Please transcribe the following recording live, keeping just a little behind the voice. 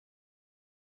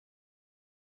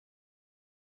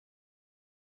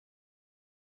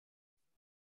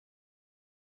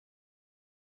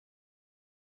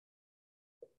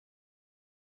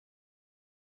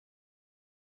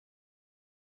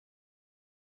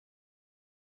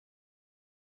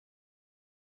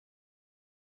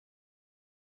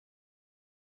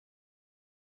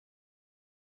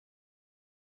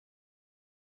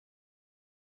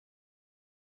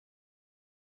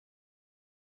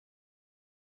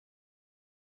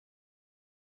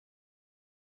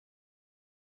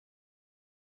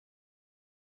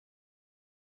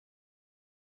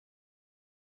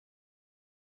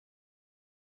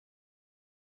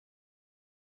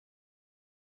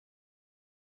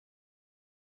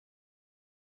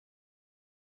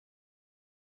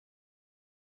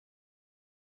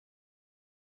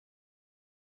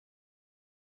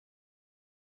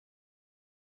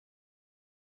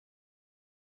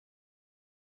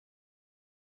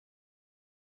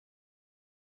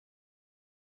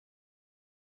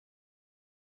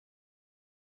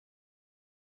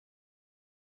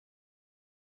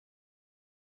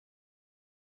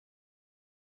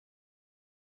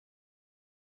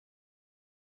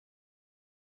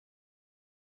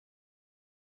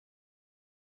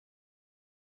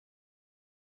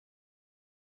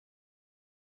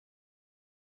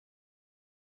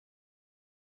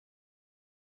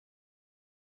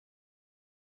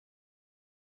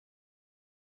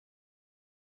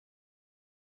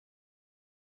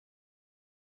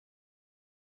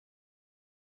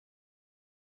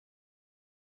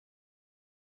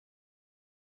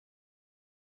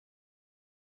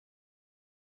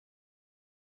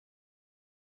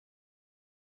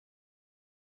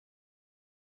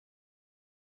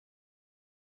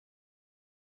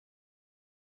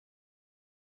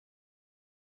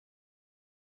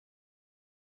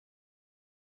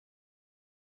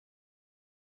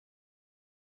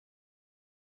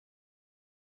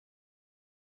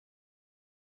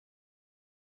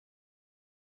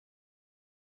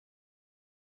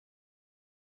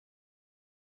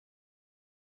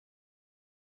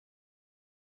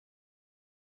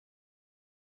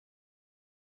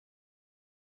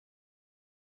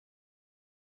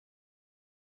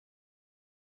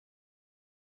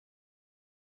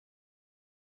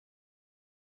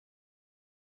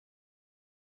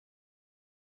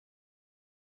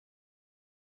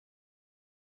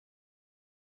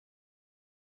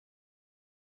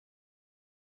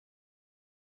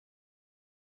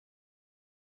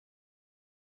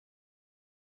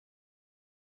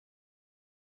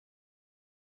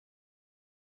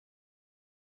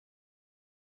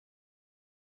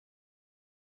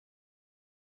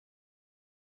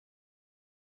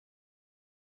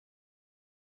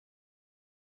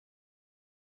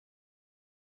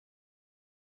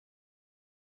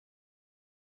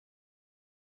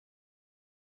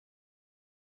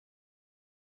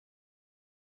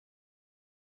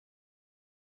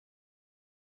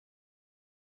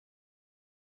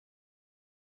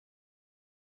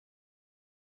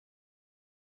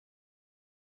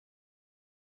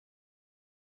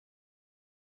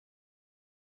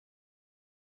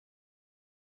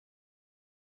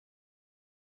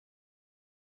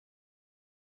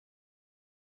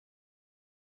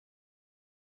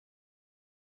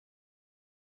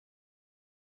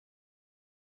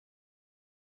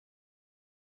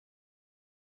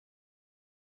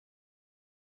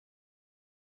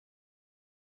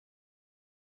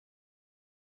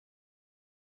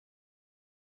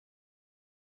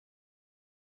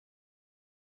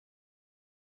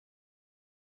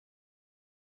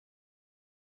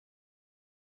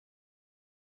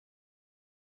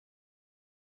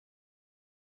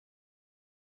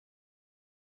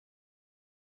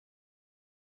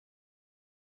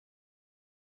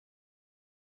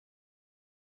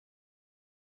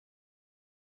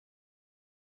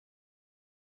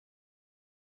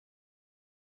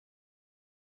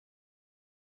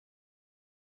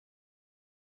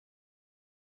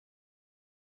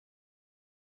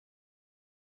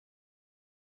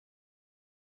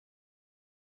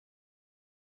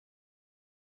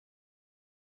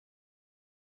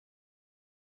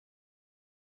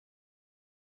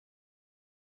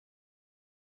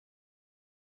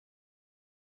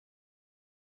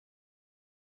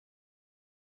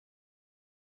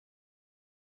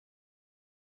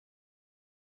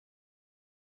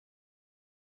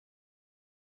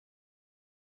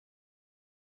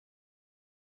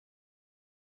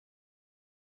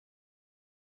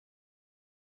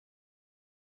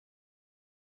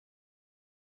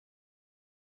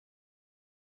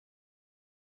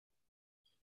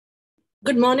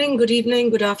Good morning, good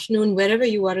evening, good afternoon, wherever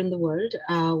you are in the world.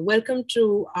 Welcome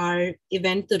to our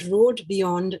event, The Road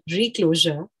Beyond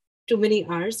Reclosure. Too many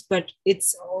hours, but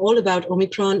it's all about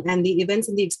Omicron and the events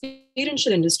in the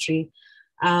experiential industry.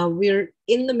 We're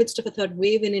in the midst of a third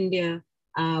wave in India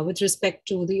with respect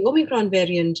to the Omicron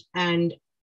variant. And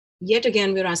yet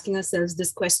again, we're asking ourselves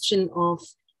this question of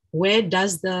where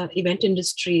does the event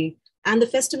industry and the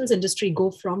festivals industry go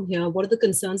from here? What are the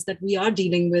concerns that we are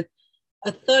dealing with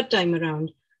a third time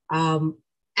around?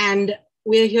 And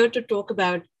we're here to talk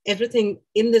about everything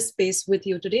in this space with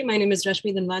you today. My name is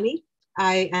Rashmi Dhanwani.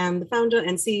 I am the founder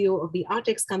and CEO of the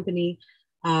Artex company.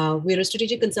 We're a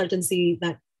strategic consultancy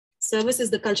that services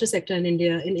the culture sector in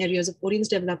India in areas of audience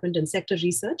development and sector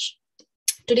research.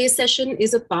 Today's session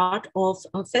is a part of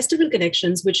Festival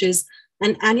Connections, which is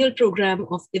an annual program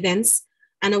of events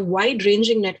and a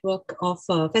wide-ranging network of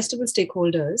festival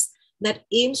stakeholders that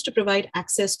aims to provide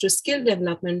access to skill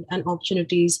development and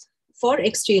opportunities for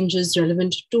exchanges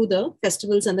relevant to the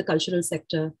festivals and the cultural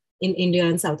sector in India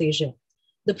and South Asia.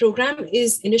 The program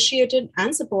is initiated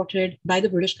and supported by the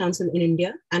British Council in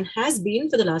India and has been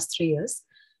for the last 3 years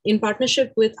in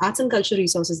partnership with Arts and Culture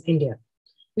Resources India.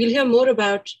 We'll hear more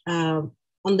about on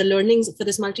the learnings for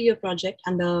this multi-year project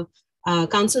and the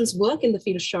Council's work in the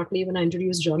field shortly when I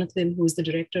introduce Jonathan, who is the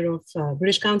director of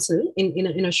British Council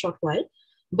in a short while.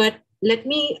 But let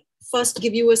me first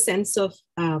give you a sense of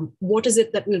what is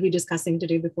it that we'll be discussing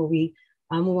today before we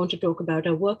move on to talk about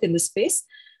our work in this space.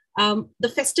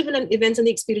 The festival and events in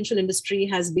the experiential industry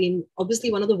has been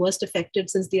obviously one of the worst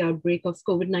affected since the outbreak of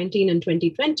COVID-19 in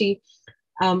 2020.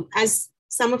 As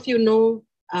some of you know,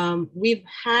 we've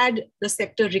had the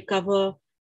sector recover,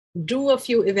 do a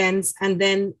few events, and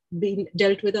then be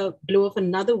dealt with a blow of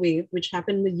another wave, which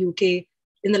happened in the UK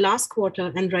in the last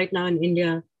quarter and right now in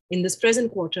India in this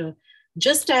present quarter.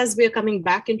 Just as we're coming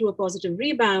back into a positive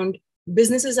rebound,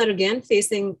 businesses are again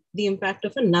facing the impact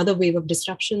of another wave of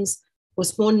disruptions,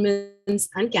 postponements,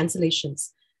 and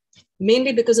cancellations,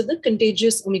 mainly because of the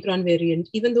contagious Omicron variant.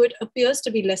 Even though it appears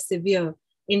to be less severe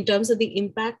in terms of the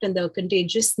impact and the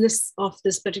contagiousness of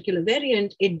this particular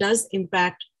variant, it does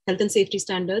impact health and safety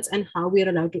standards and how we are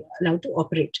allowed to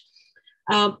operate.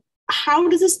 How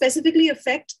does this specifically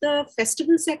affect the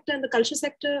festival sector and the culture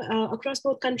sector across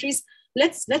both countries?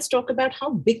 Let's talk about how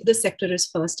big the sector is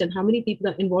first and how many people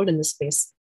are involved in this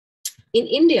space. In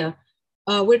India,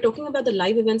 we're talking about the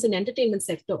live events and entertainment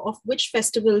sector, of which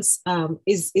festivals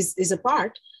is a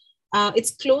part.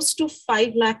 It's close to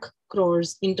 5 lakh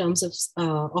crores in terms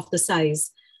of the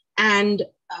size. And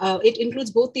it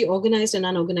includes both the organized and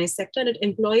unorganized sector, and it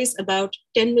employs about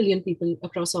 10 million people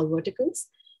across all verticals.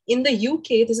 In the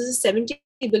UK, this is a 70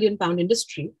 billion pound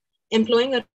industry,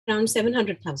 employing around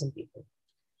 700,000 people.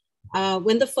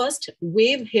 When the first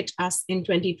wave hit us in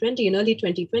 2020, in early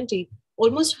 2020,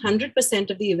 almost 100%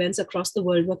 of the events across the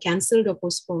world were cancelled or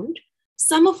postponed,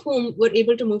 some of whom were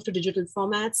able to move to digital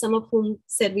formats, some of whom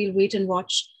said we'll wait and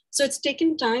watch. So it's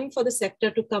taken time for the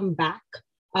sector to come back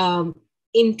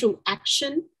into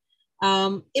action.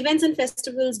 Events and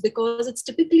festivals, because it's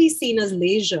typically seen as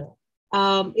leisure,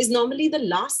 is normally the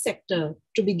last sector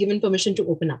to be given permission to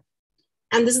open up.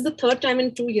 And this is the third time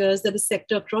in 2 years that the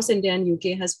sector across India and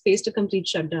UK has faced a complete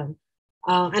shutdown.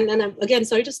 And again,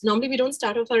 sorry, just normally we don't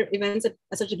start off our events at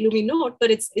such a gloomy note,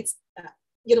 but it's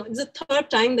the third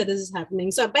time that this is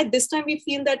happening. So by this time, we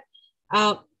feel that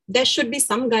there should be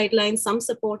some guidelines, some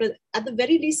support, at the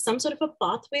very least, some sort of a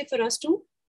pathway for us to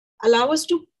allow us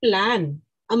to plan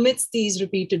amidst these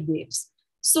repeated waves.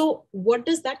 So what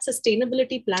does that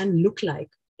sustainability plan look like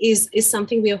is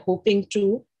something we are hoping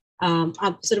to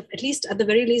sort of at least at the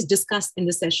very least discuss in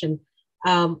the session.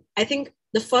 I think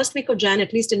the first week of Jan,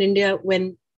 at least in India,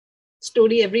 when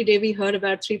slowly every day we heard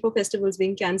about 3-4 festivals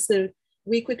being cancelled,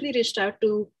 we quickly reached out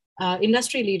to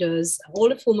industry leaders,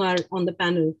 all of whom are on the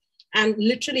panel. And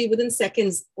literally within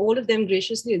seconds, all of them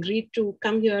graciously agreed to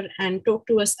come here and talk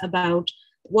to us about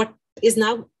what is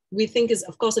now, we think, is,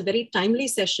 of course, a very timely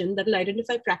session that will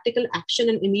identify practical action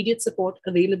and immediate support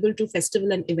available to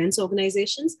festival and events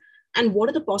organizations. And what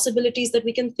are the possibilities that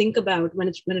we can think about when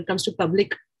it comes to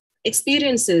public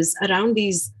experiences around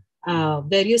these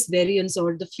various variants,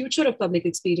 or the future of public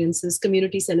experiences,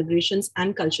 community celebrations,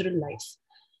 and cultural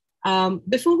life.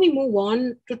 Before we move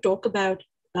on to talk about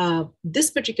this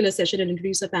particular session and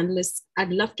introduce our panelists,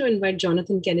 I'd love to invite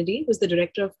Jonathan Kennedy, who's the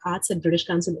Director of Arts at British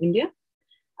Council India.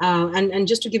 And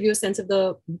just to give you a sense of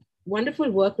the wonderful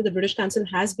work that the British Council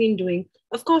has been doing,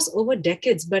 of course, over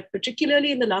decades, but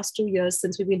particularly in the last 2 years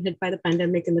since we've been hit by the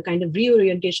pandemic, and the kind of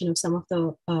reorientation of some of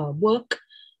the work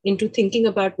into thinking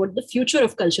about what the future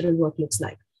of cultural work looks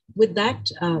like. With that,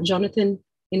 Jonathan,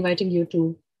 inviting you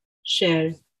to share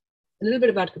a little bit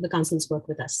about the Council's work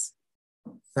with us.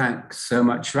 Thanks so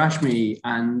much, Rashmi.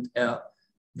 And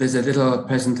there's a little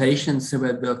presentation, so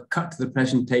we'll cut to the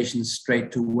presentation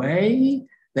straight away.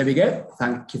 There we go.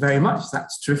 Thank you very much.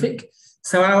 That's terrific.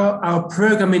 So our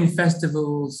program in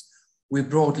festivals, we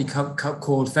broadly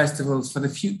called Festivals for the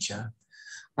Future.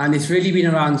 And it's really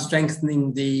been around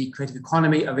strengthening the creative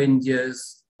economy of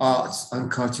India's arts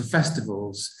and culture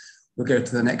festivals. We'll go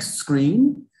to the next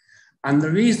screen. And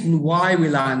the reason why we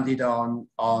landed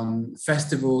on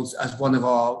festivals as one of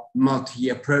our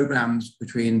multi-year programs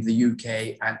between the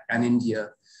UK and India,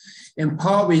 in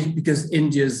part because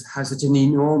India has such an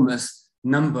enormous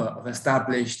number of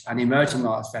established and emerging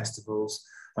arts festivals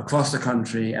across the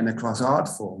country and across art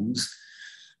forms,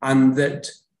 and that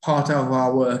part of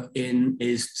our work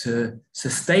is to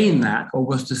sustain that, or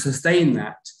was to sustain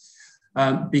that,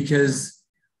 because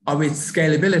of its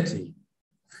scalability.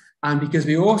 And because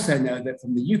we also know that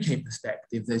from the UK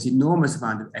perspective, there's enormous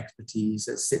amount of expertise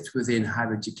that sits within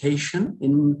higher education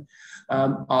in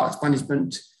arts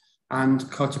management and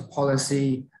culture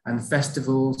policy and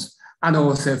festivals, and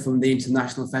also from the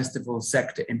international festival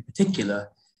sector in particular,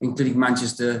 including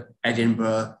Manchester,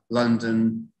 Edinburgh,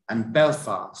 London, and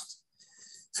Belfast.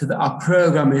 So that our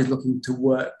programme is looking to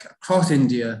work across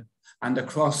India and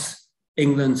across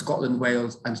England, Scotland,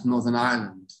 Wales, and Northern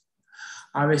Ireland.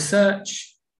 Our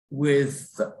research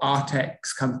with the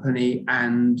Artex company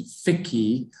and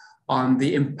FICCI on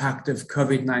the impact of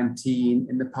COVID-19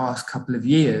 in the past couple of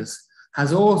years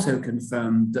has also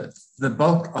confirmed that the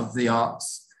bulk of the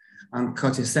arts and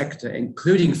culture sector,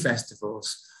 including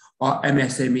festivals, are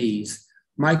MSMEs,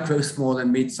 micro, small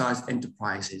and mid-sized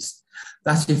enterprises.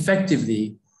 That's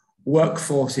effectively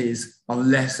workforces of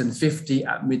less than 50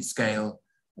 at mid-scale,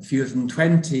 fewer than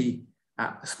 20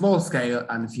 at small scale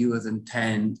and fewer than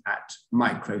 10 at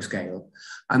micro scale.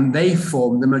 And they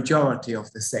form the majority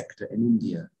of the sector in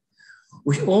India,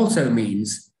 which also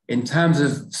means in terms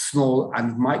of small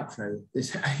and micro,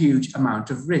 there's a huge amount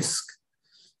of risk.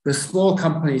 The small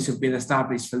companies who've been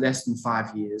established for less than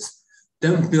 5 years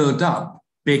don't build up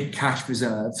big cash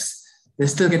reserves. They're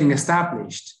still getting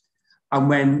established. And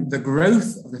when the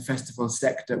growth of the festival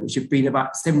sector, which had been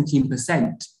about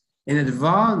 17% in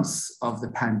advance of the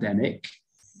pandemic,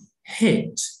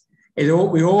 hit,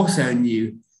 we also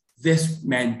knew this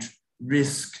meant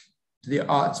risk to the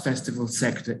arts festival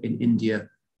sector in India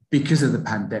because of the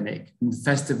pandemic, and the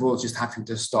festivals just having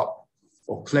to stop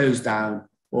or close down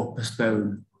or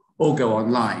postpone or go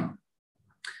online.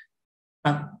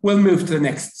 We'll move to the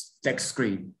next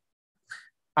screen.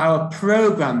 Our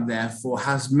program, therefore,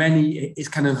 is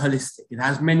kind of holistic. It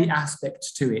has many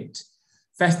aspects to it.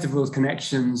 Festivals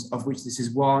connections, of which this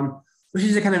is one, which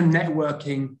is a kind of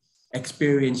networking,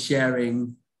 experience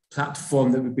sharing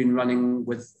platform that we've been running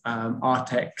with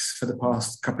Artex for the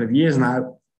past couple of years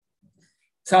now.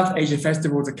 South Asia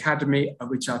Festivals Academy, of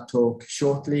which I'll talk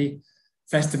shortly.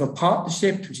 Festival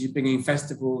Partnership, which is bringing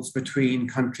festivals between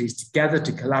countries together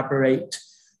to collaborate,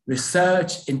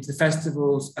 research into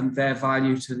festivals and their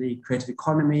value to the creative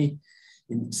economy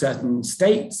in certain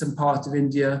states and parts of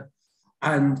India,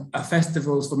 and a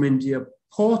Festivals from India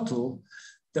portal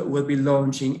that we'll be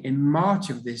launching in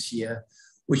March of this year,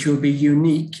 which will be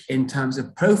unique in terms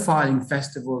of profiling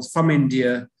festivals from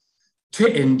India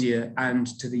to India and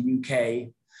to the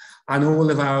UK. And all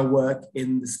of our work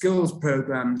in the skills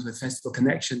programs with Festival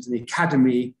Connections and the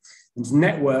Academy and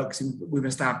networks we've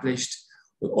established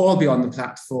will all be on the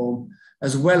platform,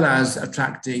 as well as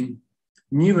attracting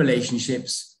new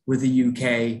relationships with the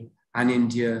UK and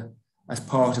India as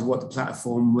part of what the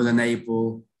platform will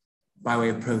enable by way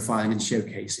of profiling and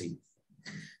showcasing.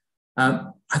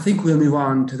 I think we'll move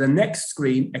on to the next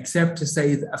screen, except to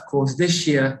say that, of course, this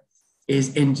year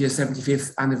is India's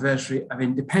 75th anniversary of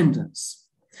independence.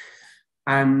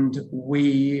 And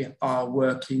we are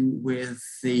working with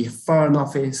the Foreign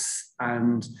Office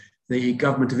and the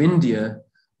Government of India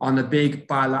on a big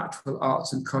bilateral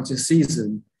arts and culture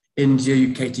season,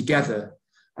 India-UK Together.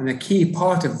 And a key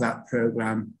part of that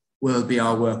programme will be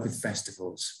our work with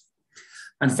festivals.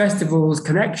 And festivals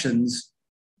connections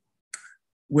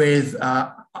with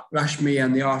Rashmi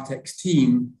and the Artex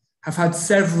team have had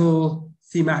several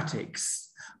thematics.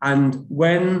 And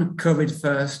when COVID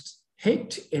first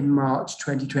hit in March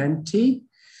 2020,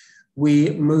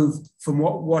 we moved from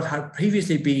what had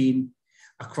previously been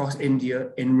across India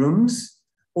in rooms,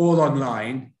 all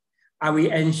online, and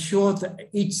we ensured that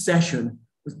each session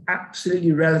was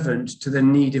absolutely relevant to the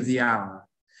need of the hour.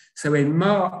 So in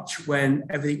March, when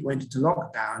everything went into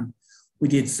lockdown, we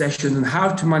did sessions on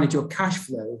how to manage your cash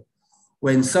flow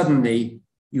when suddenly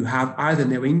you have either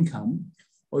no income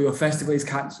or your festival is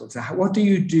cancelled. So what do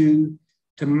you do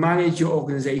to manage your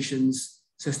organization's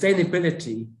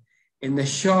sustainability in the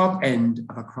sharp end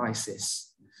of a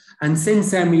crisis? And since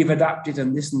then, we've adapted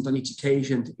and listened on each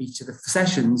occasion to each of the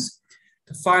sessions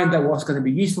to find out what's going to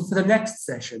be useful for the next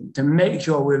session, to make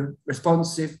sure we're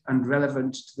responsive and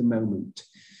relevant to the moment.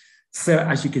 So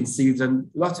as you can see, we've done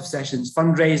lots of sessions: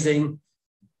 fundraising,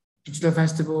 digital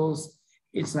festivals,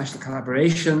 international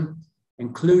collaboration,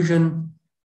 inclusion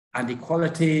and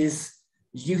equalities,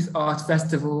 youth art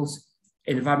festivals,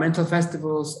 environmental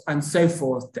festivals, and so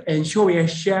forth, to ensure we are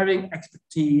sharing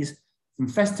expertise from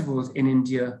festivals in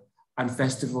India and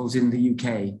festivals in the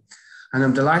UK. And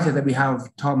I'm delighted that we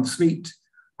have Tom Sweet,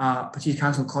 our British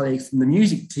Council colleague from the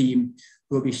music team,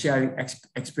 who will be sharing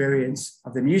experience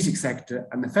of the music sector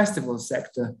and the festival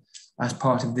sector as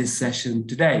part of this session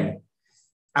today.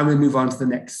 And we'll move on to the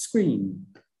next screen.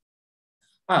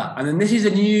 And then this is a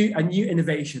new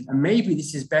innovation, and maybe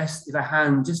this is best if I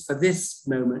hand just for this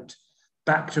moment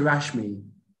back to Rashmi.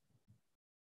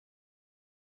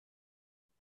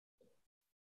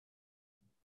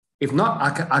 If not,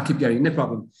 I'll keep going, no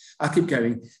problem. I'll keep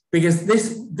going, because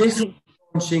this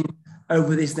launching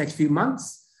over these next few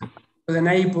months will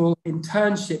enable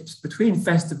internships between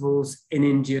festivals in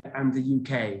India and the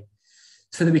UK,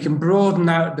 so that we can broaden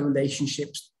out the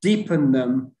relationships, deepen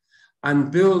them,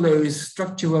 and build those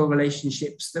structural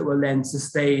relationships that will then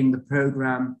sustain the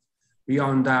programme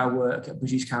beyond our work at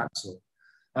British Council.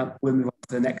 We'll move on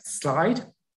to the next slide.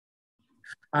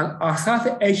 And our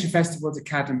South Asia Festivals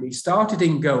Academy started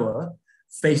in Goa,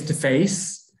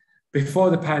 face-to-face,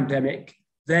 before the pandemic,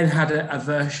 then had a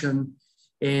version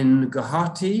in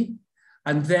Guwahati,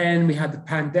 and then we had the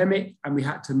pandemic and we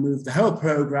had to move the whole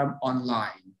programme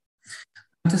online.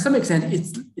 And to some extent,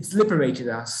 it's liberated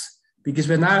us, because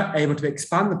we're now able to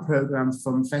expand the program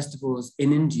from festivals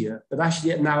in India, but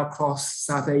actually now across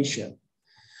South Asia.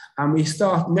 And we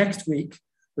start next week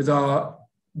with our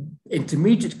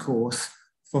intermediate course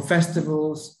for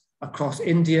festivals across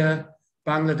India,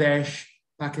 Bangladesh,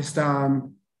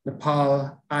 Pakistan,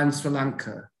 Nepal, and Sri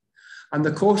Lanka. And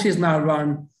the course is now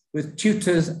run with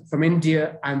tutors from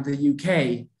India and the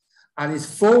UK, and is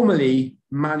formally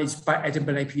managed by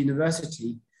Edinburgh Napier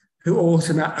University, who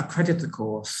also now accredit the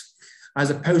course as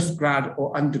a postgrad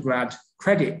or undergrad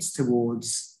credits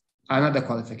towards another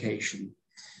qualification.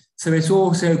 So it's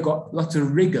also got lots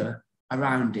of rigor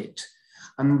around it.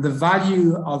 And the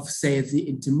value of, say, the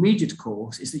intermediate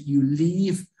course is that you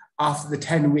leave after the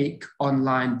 10-week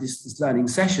online distance learning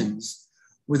sessions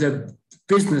with a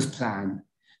business plan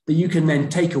that you can then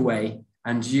take away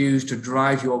and use to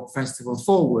drive your festival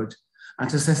forward and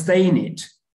to sustain it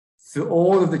through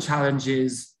all of the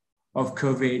challenges of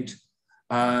COVID,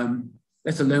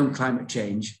 let alone climate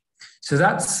change. So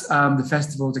that's the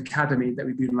Festivals Academy that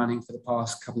we've been running for the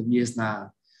past couple of years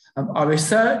now. Our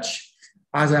research,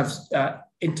 as I've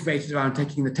intimated around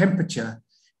taking the temperature,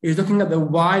 is looking at the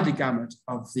wider gamut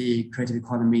of the creative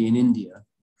economy in India.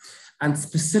 And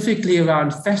specifically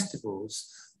around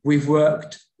festivals, we've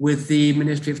worked with the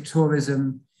Ministry of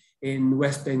Tourism in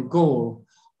West Bengal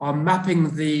on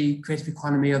mapping the creative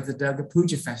economy of the Durga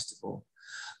Puja festival.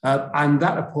 And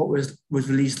that report was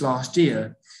released last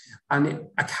year. And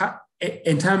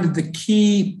in terms of the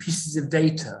key pieces of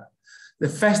data, the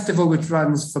festival, which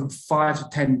runs from 5 to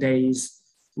 10 days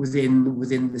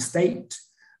within the state,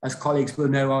 as colleagues will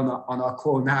know on our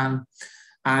call now,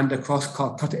 and across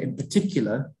Kolkata in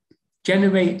particular,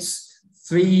 generates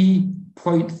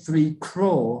 3.3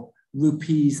 crore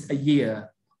rupees a year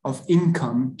of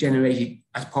income generated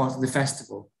as part of the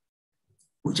festival,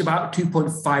 which is about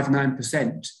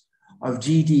 2.59% of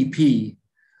GDP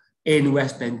in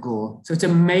West Bengal. So it's a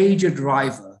major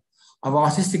driver of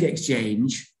artistic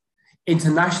exchange,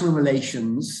 international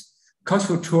relations,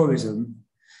 cultural tourism,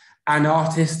 and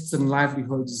artists and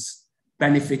livelihoods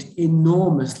benefit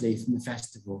enormously from the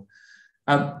festival.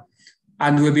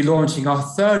 And we'll be launching our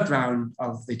third round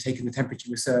of the Taking the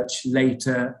Temperature research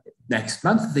later next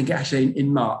month, I think actually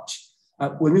in March.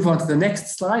 We'll move on to the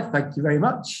next slide, thank you very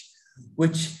much,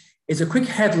 which is a quick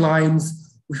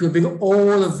headlines, which will bring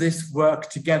all of this work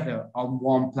together on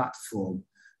one platform.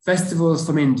 Festivals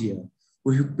from India,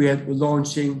 we're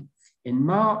launching in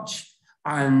March,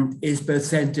 and is both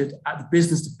centered at the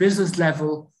business-to-business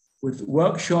level with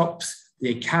workshops,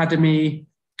 the academy,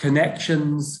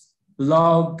 connections,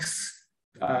 blogs,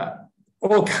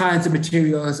 all kinds of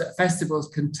materials that festivals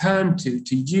can turn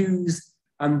to use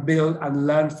and build and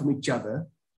learn from each other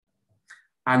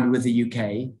and with the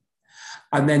UK.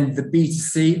 And then the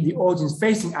B2C, the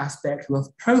audience-facing aspect,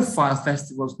 will profile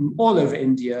festivals from all over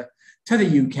India to the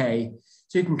UK,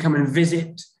 so you can come and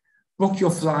visit, book your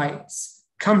flights,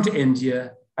 come to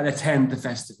India and attend the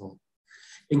festival,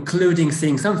 including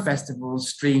seeing some festivals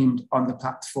streamed on the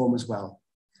platform as well.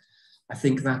 I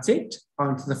think that's it.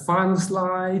 On to the final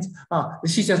slide.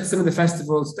 This is just some of the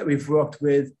festivals that we've worked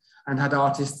with and had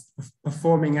artists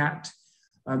performing at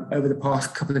over the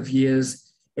past couple of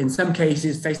years, in some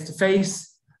cases face-to-face,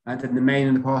 and in the main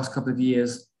in the past couple of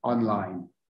years online.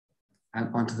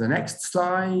 And onto the next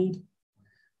slide,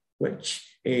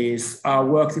 which is our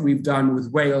work that we've done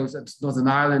with Wales and Northern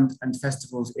Ireland and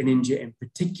festivals in India in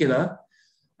particular.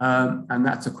 And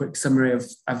that's a quick summary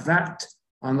of that.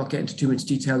 I'll not get into too much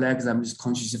detail there because I'm just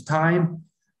conscious of time.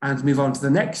 And move on to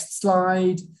the next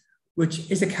slide,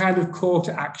 which is a kind of call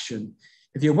to action.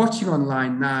 If you're watching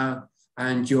online now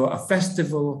and you're a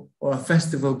festival or a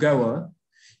festival goer,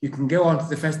 you can go onto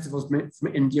the Festivals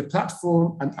from India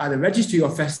platform and either register your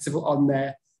festival on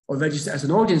there or register as an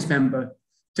audience member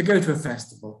to go to a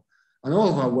festival. And all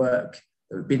of our work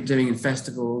that we've been doing in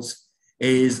festivals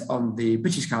is on the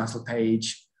British Council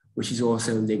page, which is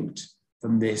also linked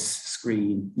from this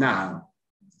screen now.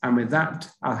 And with that,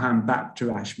 I'll hand back to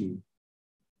Rashmi.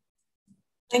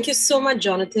 Thank you so much,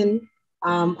 Jonathan.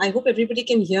 I hope everybody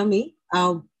can hear me.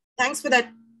 Thanks for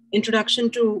that introduction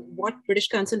to what British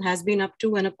Council has been up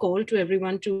to and a call to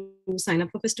everyone to sign up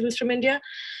for festivals from India.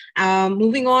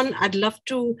 Moving on, I'd love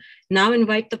to now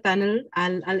invite the panel.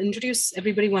 I'll introduce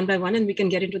everybody one by one and we can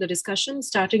get into the discussion,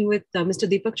 starting with Mr.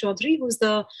 Deepak Choudhary, who's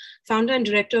the founder and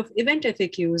director of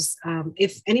EVENTFAQS.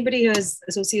 If anybody here is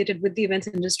associated with the events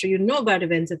industry, you know about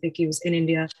EVENTFAQS in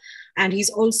India. And he's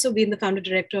also been the founder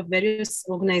director of various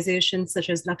organizations such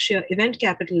as Laqshya Event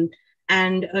Capital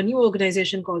and a new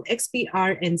organization called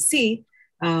XPRNC,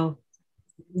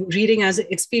 reading as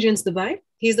Experience Dubai.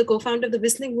 He's the co-founder of the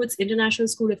Whistling Woods International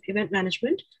School of Event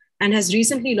Management and has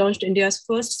recently launched India's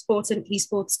first sports and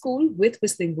esports school with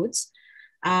Whistling Woods.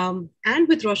 And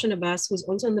with Roshan Abbas, who's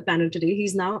also on the panel today,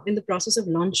 he's now in the process of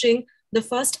launching the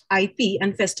first IP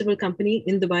and festival company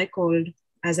in Dubai called,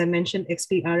 as I mentioned,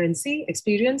 XPRNC,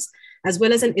 Experience, as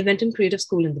well as an event and creative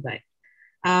school in Dubai.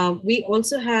 We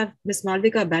also have Ms.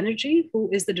 Malavika Banerjee, who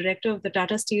is the director of the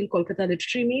Tata Steel Kolkata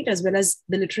Literary Meet, as well as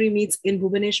the literary meets in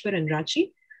Bhubaneswar and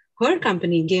Ranchi. Her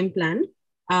company, Gameplan,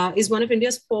 is one of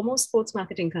India's foremost sports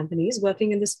marketing companies,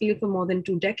 working in this field for more than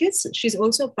 2 decades. She's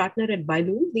also a partner at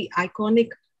Bailoon, the iconic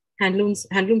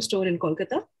handloom store in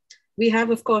Kolkata. We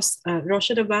have, of course,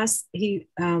 Roshan Abbas. He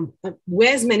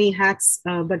wears many hats,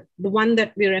 but the one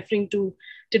that we're referring to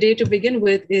today to begin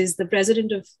with is the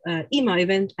president of EEMA,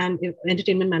 Event and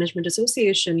Entertainment Management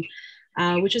Association,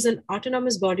 which is an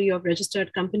autonomous body of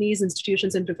registered companies,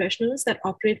 institutions, and professionals that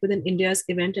operate within India's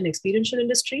event and experiential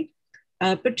industry.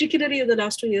 Particularly over the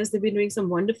last 2 years, they've been doing some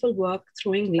wonderful work,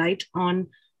 throwing light on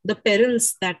the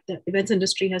perils that the events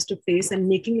industry has to face and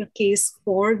making a case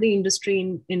for the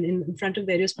industry in front of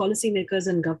various policymakers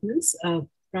and governments.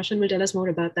 Roshan will tell us more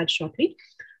about that shortly.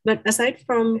 But aside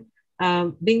from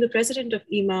being the president of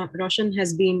EEMA, Roshan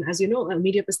has been, as you know, a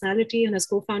media personality and has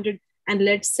co-founded and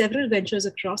led several ventures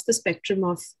across the spectrum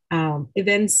of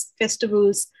events,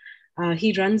 festivals.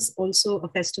 He runs also a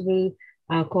festival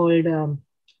called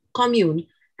Kommune,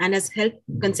 and has helped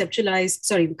conceptualize,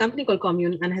 the company called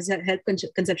Kommune, and has helped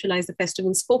conceptualize the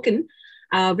festival Spoken,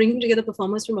 bringing together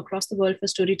performers from across the world for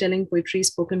storytelling, poetry,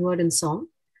 spoken word, and song.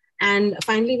 And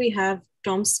finally, we have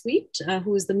Tom Sweet,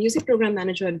 who is the music program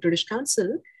manager at British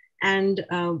Council, and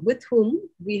with whom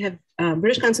we have,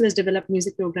 British Council has developed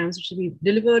music programs which will be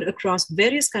delivered across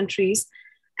various countries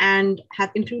and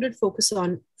have included focus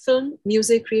on film,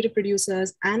 music, creative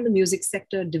producers, and the music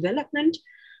sector development.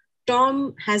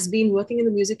 Tom has been working in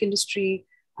the music industry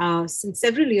since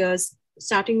several years,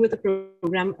 starting with a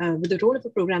program, with the role of a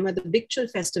programmer at the Big Chill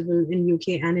Festival in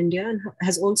UK and India, and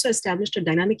has also established a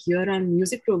dynamic year-round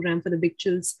music program for the Big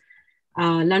Chill's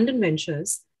London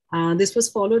ventures. This was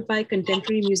followed by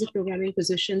contemporary music programming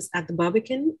positions at the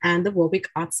Barbican and the Warwick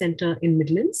Arts Centre in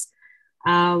Midlands.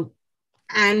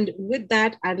 And with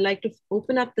that, I'd like to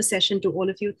open up the session to all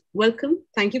of you. Welcome.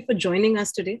 Thank you for joining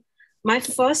us today. My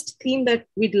first theme that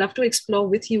we'd love to explore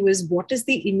with you is what is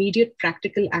the immediate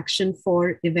practical action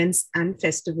for events and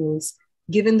festivals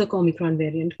given the Omicron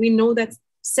variant? We know that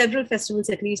several festivals,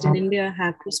 at least in India,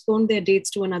 have postponed their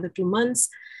dates to another 2 months.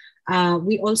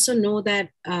 We also know that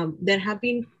there have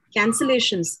been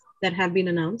cancellations that have been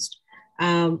announced.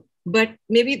 But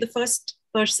maybe the first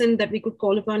person that we could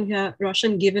call upon here,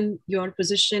 Roshan, given your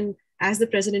position as the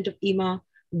president of EEMA,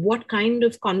 what kind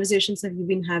of conversations have you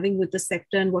been having with the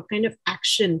sector and what kind of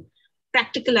action,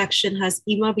 practical action has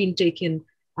EEMA been taken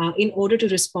in order to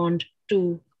respond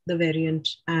to the variant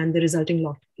and the resulting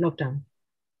lockdown?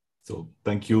 So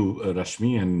thank you,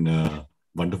 Rashmi, and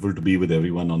wonderful to be with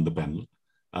everyone on the panel.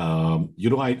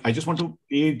 I just want to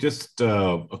pay just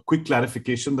a quick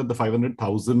clarification that the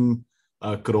 500,000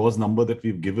 crores number that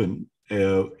we've given,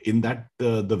 in that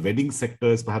the wedding sector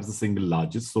is perhaps the single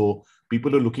largest. So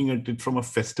people are looking at it from a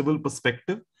festival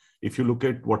perspective. If you look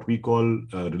at what we call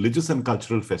religious and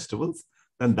cultural festivals,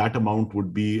 then that amount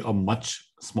would be a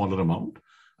much smaller amount.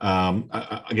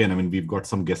 Again, I mean, we've got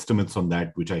some guesstimates on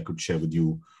that, which I could share with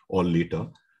you all later.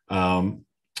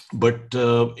 But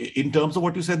in terms of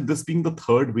what you said, this being the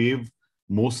third wave,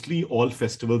 mostly all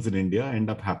festivals in India end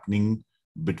up happening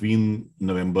between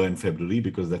November and February,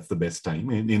 because that's the best time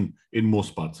in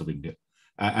most parts of India.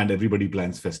 And everybody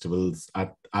plans festivals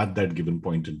at that given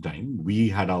point in time. We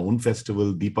had our own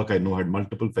festival. Deepak, I know, had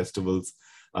multiple festivals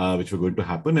which were going to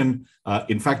happen. And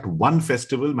in fact, one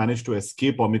festival managed to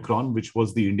escape Omicron, which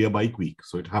was the India Bike Week.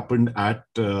 So it happened at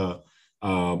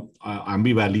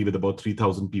Ambi Valley with about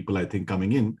 3,000 people, I think,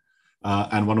 coming in.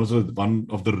 And one of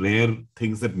the rare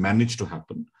things that managed to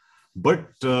happen. But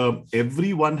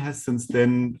everyone has since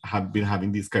then have been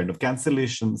having these kind of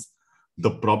cancellations.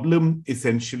 The problem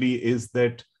essentially is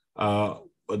that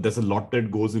there's a lot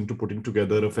that goes into putting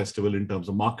together a festival in terms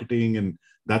of marketing, and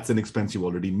that's an expense you've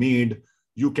already made.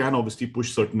 You can obviously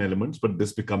push certain elements, but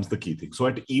this becomes the key thing. So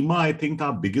at EEMA, I think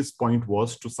our biggest point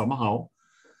was to somehow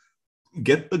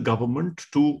get the government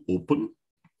to open,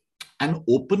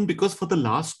 because for the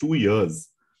last 2 years,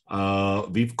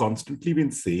 we've constantly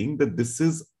been saying that this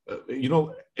is,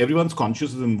 everyone's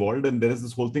conscience is involved, and there is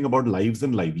this whole thing about lives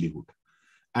and livelihood.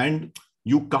 And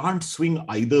you can't swing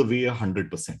either way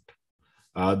 100%.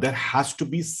 There has to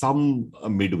be some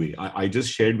midway. I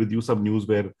just shared with you some news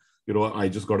where, I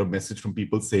just got a message from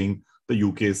people saying the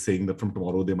UK is saying that from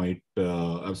tomorrow they might,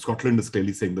 Scotland is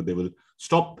clearly saying that they will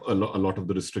stop a lot of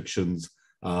the restrictions.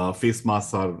 Face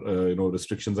masks are,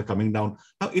 restrictions are coming down.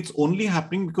 Now, it's only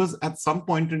happening because at some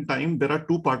point in time, there are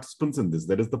two participants in this.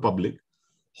 There is the public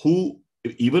who,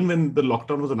 even when the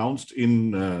lockdown was announced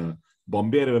in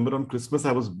Bombay, I remember on Christmas,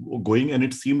 I was going and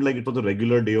it seemed like it was a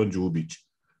regular day on Juhu Beach.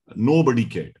 Nobody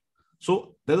cared.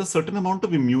 So there's a certain amount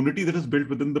of immunity that is built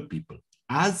within the people.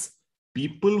 As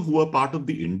people who are part of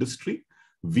the industry,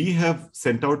 we have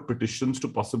sent out petitions to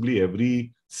possibly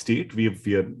every state.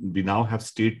 We now have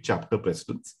state chapter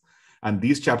presidents. And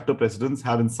these chapter presidents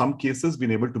have, in some cases,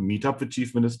 been able to meet up with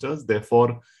chief ministers.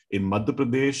 Therefore, in Madhya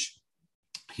Pradesh,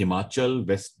 Himachal,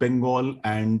 West Bengal,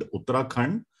 and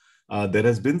Uttarakhand, there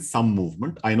has been some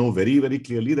movement. I know very, very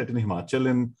clearly that in Himachal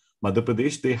and Madhya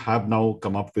Pradesh, they have now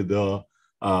come up with a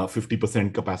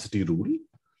 50% capacity rule,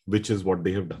 which is what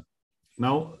they have done.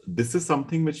 Now, this is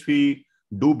something which we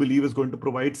do believe is going to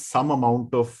provide some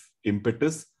amount of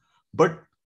impetus, but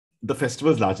the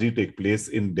festivals largely take place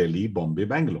in Delhi, Bombay,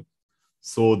 Bangalore.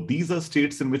 So these are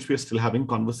states in which we are still having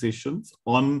conversations.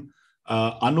 On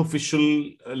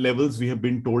unofficial levels, we have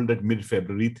been told that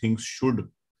mid-February things should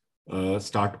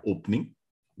start opening,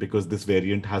 because this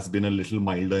variant has been a little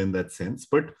milder in that sense.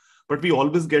 But we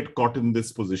always get caught in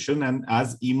this position. And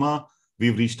as EEMA,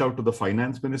 we've reached out to the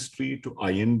finance ministry, to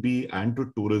INB, and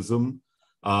to tourism,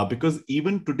 because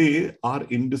even today, our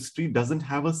industry doesn't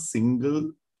have a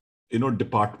single,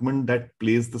 department that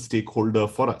plays the stakeholder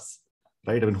for us,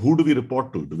 right? I mean, who do we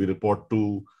report to? Do we report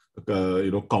to,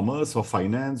 commerce or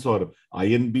finance or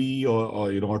INB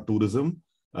or tourism?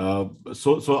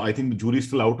 So I think the jury's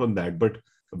still out on that, but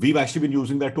we've actually been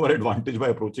using that to our advantage by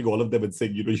approaching all of them and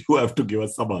saying, you have to give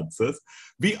us some answers.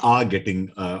 We are getting,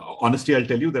 honestly, I'll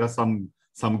tell you, there are some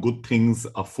good things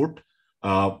afoot.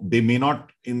 They may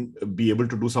not be able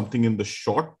to do something in the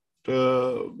short,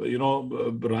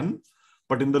 run,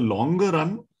 but in the longer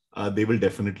run, they will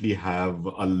definitely have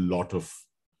a lot of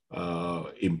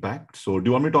impact. So do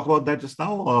you want me to talk about that just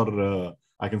now, or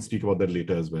I can speak about that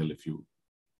later as well if you...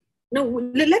 No,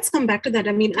 let's come back to that.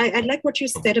 I mean, I like what you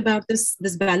said about this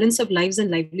balance of lives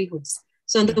and livelihoods.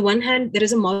 So on the one hand, there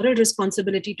is a moral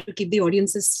responsibility to keep the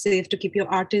audiences safe, to keep your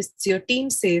artists, your team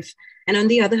safe. And on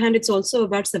the other hand, it's also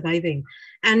about surviving.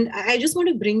 And I just want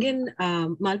to bring in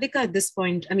Malavika at this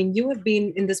point. I mean, you have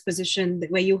been in this position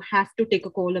where you have to take a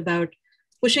call about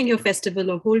pushing your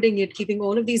festival or holding it, keeping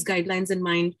all of these guidelines in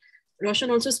mind.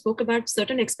 Roshan also spoke about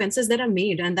certain expenses that are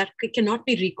made and that cannot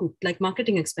be recouped, like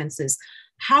marketing expenses.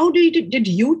 How did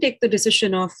you take the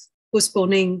decision of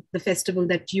postponing the festival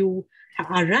that you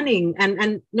are running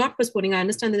and not postponing? I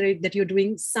understand that you're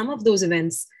doing some of those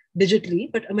events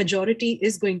digitally, but a majority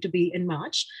is going to be in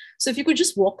March. So if you could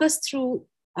just walk us through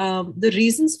the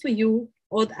reasons for you,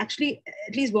 or actually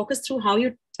at least walk us through how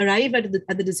you arrive at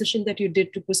the decision that you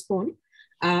did to postpone.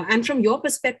 And from your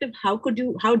perspective, how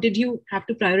did you have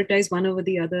to prioritize one over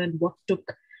the other, and what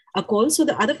took a call? So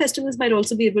the other festivals might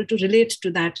also be able to relate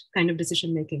to that kind of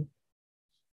decision making.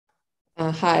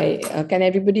 Hi, can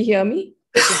everybody hear me?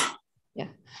 Yeah.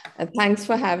 Thanks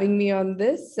for having me on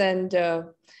this. And,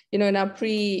 in our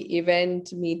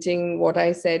pre-event meeting, what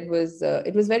I said was,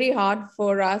 it was very hard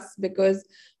for us because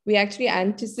we actually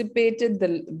anticipated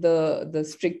the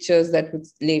strictures that would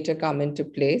later come into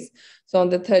place. So on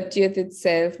the 30th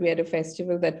itself, we had a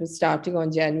festival that was starting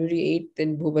on January 8th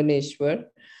in Bhubaneswar.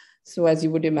 So as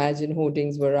you would imagine,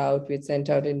 hoardings were out. We had sent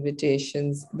out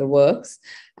invitations, the works,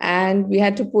 and we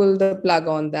had to pull the plug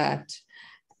on that.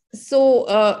 So,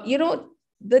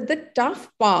 the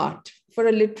tough part for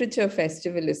a literature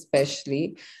festival,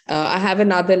 especially, I have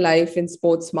another life in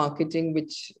sports marketing,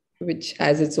 which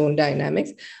has its own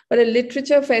dynamics, but a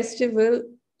literature festival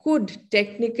could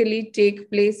technically take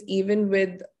place even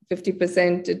with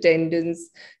 50%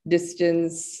 attendance,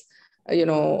 distance.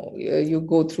 You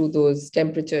go through those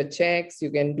temperature checks, you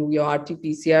can do your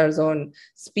RT-PCRs on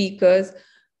speakers.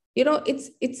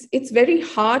 It's very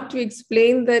hard to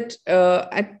explain that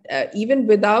even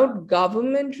without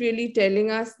government really telling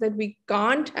us that we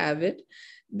can't have it,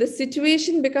 the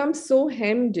situation becomes so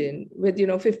hemmed in with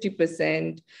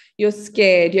 50%. You're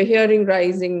scared, you're hearing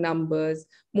rising numbers.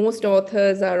 Most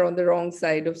authors are on the wrong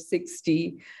side of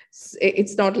 60.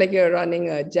 It's not like you're running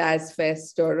a jazz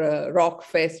fest or a rock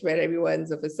fest where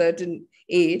everyone's of a certain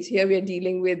age. Here we are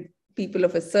dealing with people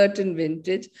of a certain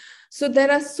vintage. So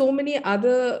there are so many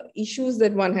other issues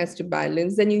that one has to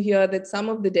balance. Then you hear that some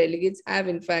of the delegates have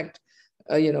in fact,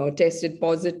 tested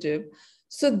positive.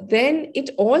 So then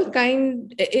it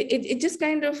just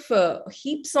kind of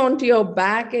heaps onto your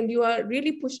back and you are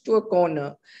really pushed to a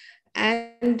corner.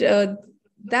 And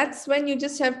that's when you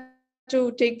just have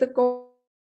to take the call.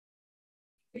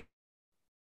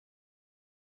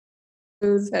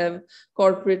 Have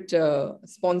corporate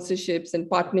sponsorships and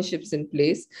partnerships in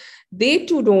place. They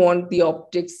too don't want the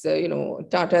optics.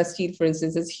 Tata Steel, for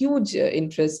instance, has huge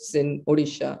interests in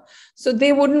Odisha. So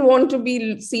they wouldn't want to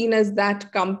be seen as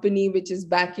that company which is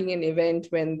backing an event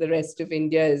when the rest of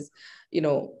India is,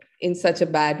 in such a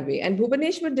bad way. And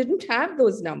Bhubaneswar didn't have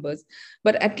those numbers,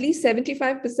 but at least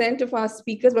 75% of our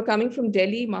speakers were coming from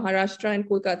Delhi, Maharashtra, and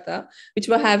Kolkata, which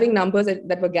were having numbers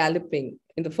that were galloping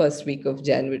in the first week of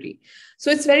January. So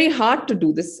it's very hard to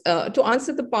do this. To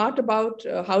answer the part about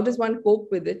how does one cope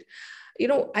with it,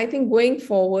 I think going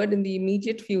forward in the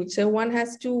immediate future, one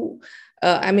has to,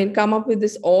 come up with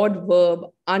this odd verb,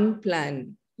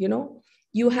 unplan.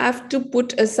 You have to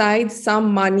put aside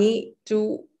some money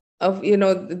to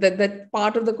that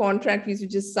part of the contract we should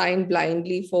just sign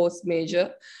blindly, force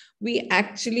major. We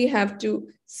actually have to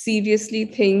seriously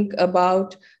think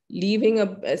about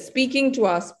speaking to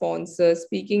our sponsors,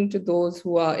 speaking to those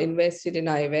who are invested in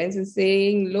our events and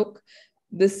saying, look,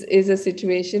 this is a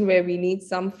situation where we need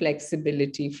some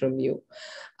flexibility from you.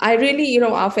 I really,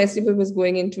 our festival was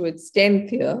going into its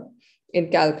 10th year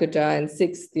in Calcutta and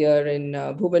 6th year in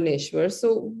Bhubaneswar.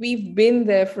 So we've been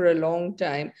there for a long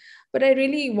time. But I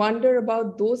really wonder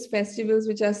about those festivals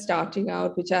which are starting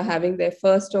out, which are having their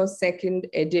first or second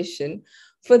edition,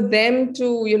 for them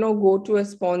to, go to a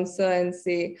sponsor and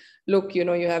say, look, you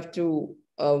have to,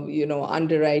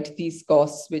 underwrite these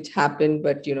costs which happened,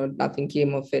 but, nothing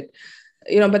came of it.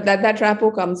 But that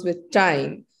rapport comes with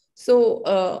time.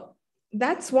 So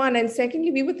that's one. And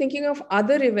secondly, we were thinking of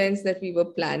other events that we were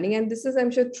planning. And this is, I'm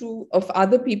sure, true of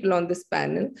other people on this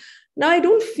panel. Now, I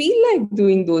don't feel like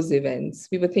doing those events.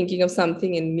 We were thinking of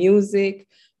something in music.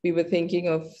 We were thinking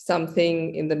of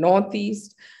something in the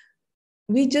Northeast.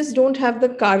 We just don't have the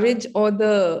courage or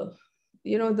the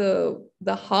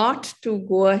heart to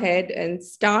go ahead and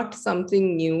start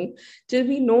something new till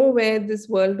we know where this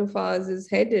world of ours is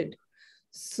headed.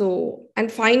 So, and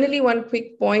finally, one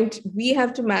quick point, we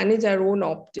have to manage our own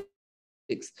optics.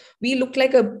 We look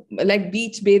like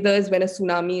beach bathers when a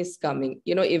tsunami is coming,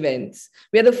 events.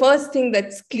 We are the first thing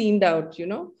that's cleaned out,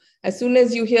 As soon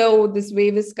as you hear, oh, this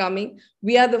wave is coming,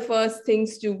 we are the first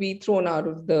things to be thrown out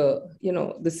of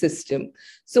the system.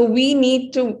 So we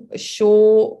need to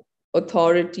show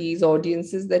authorities,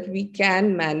 audiences, that we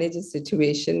can manage a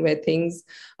situation where things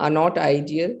are not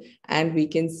ideal and we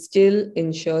can still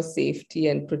ensure safety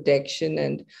and protection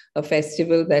and a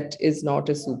festival that is not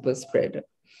a super spreader.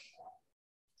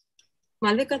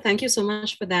 Malavika, thank you so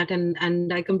much for that.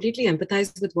 And I completely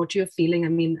empathize with what you're feeling. I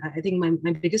mean, I think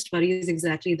my biggest worry is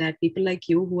exactly that people like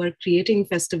you who are creating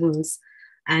festivals,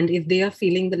 and if they are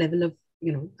feeling the level of,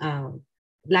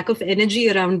 lack of energy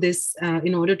around this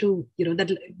in order to,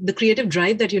 that the creative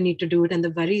drive that you need to do it and the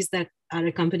worries that are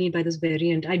accompanied by this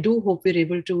variant, I do hope we're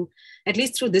able to, at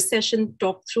least through this session,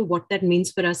 talk through what that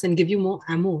means for us and give you more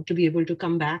ammo to be able to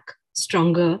come back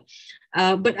stronger.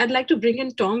 But I'd like to bring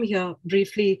in Tom here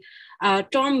briefly.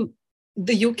 Tom,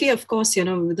 the UK, of course,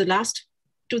 the last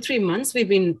 2-3 months, we've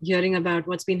been hearing about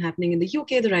what's been happening in the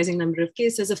UK, the rising number of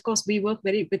cases. Of course,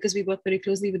 because we work very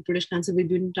closely with British Council, we've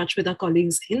been in touch with our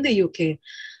colleagues in the UK.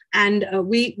 And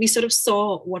we sort of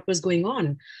saw what was going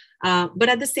on. But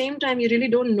at the same time, you really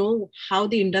don't know how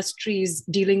the industry is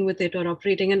dealing with it or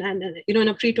operating. And in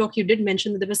a pre-talk, you did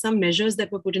mention that there were some measures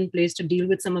that were put in place to deal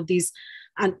with some of these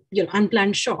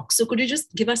unplanned shocks. So could you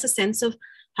just give us a sense of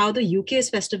how the UK's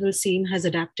festival scene has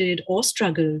adapted or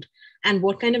struggled, and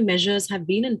what kind of measures have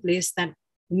been in place that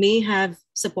may have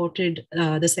supported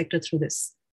the sector through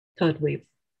this third wave?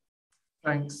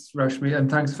 Thanks, Rashmi, and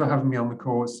thanks for having me on the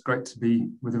call. It's great to be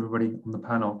with everybody on the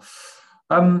panel.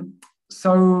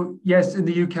 So yes, in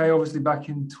the UK, obviously back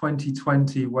in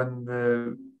 2020, when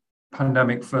the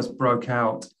pandemic first broke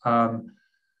out,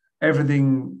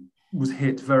 everything was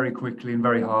hit very quickly and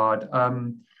very hard.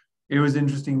 It was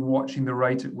interesting watching the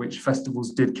rate at which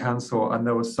festivals did cancel, and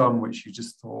there were some which you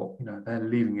just thought, they're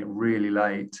leaving it really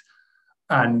late,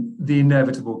 and the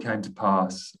inevitable came to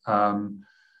pass.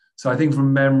 So I think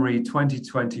from memory,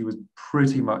 2020 was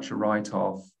pretty much a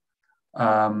write-off.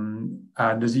 And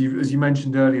as you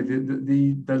mentioned earlier,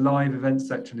 the live event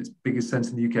sector in its biggest sense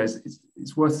in the UK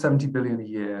it's worth 70 billion a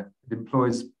year. It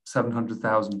employs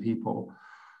 700,000 people.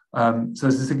 So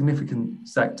it's a significant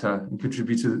sector and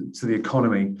contributes to the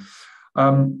economy.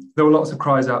 There were lots of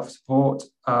cries out for support.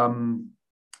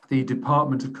 The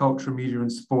Department of Culture, Media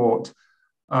and Sport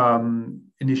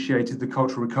initiated the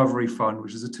Cultural Recovery Fund,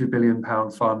 which is a £2 billion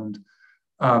fund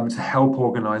to help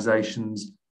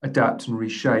organisations adapt and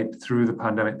reshape through the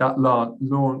pandemic. That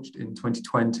launched in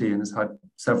 2020 and has had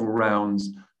several rounds.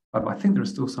 I think there are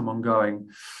still some ongoing.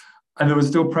 And there was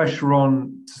still pressure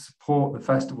on to support the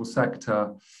festival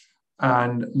sector.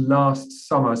 And last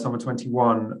summer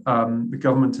 21, the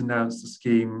government announced a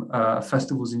scheme, a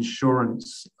festivals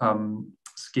insurance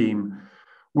scheme,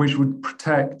 which would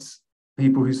protect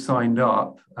people who signed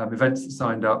up, events that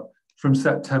signed up from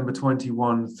September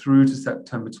 21 through to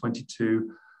September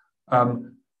 22,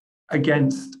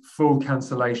 against full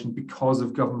cancellation because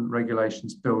of government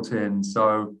regulations built in.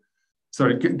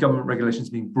 Government regulations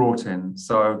being brought in.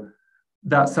 So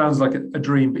that sounds like a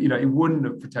dream, but it wouldn't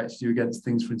have protected you against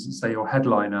things, for instance, say your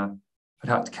headliner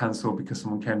had to cancel because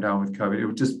someone came down with COVID. It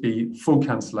would just be full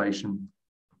cancellation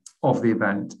of the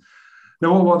event.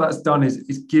 Now, what that's done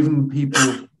is given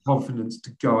people confidence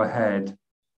to go ahead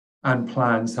and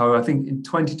plan. So I think in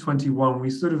 2021,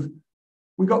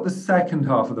 we got the second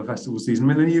half of the festival season.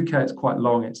 I mean, in the UK, it's quite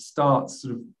long. It starts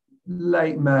sort of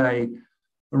late May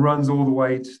and runs all the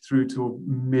way through to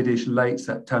mid-ish, late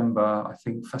September. I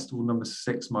think festival number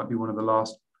 6 might be one of the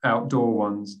last outdoor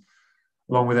ones,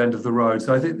 along with End of the Road.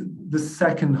 So I think the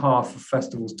second half of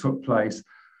festivals took place.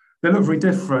 They look very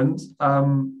different,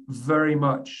 very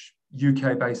much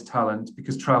UK-based talent,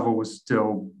 because travel was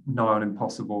still nigh on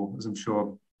impossible, as I'm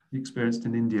sure you experienced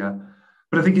in India.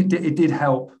 But I think it did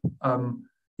help,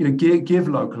 give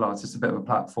local artists a bit of a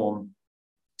platform,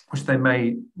 which they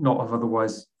may not have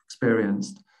otherwise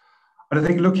experienced. And I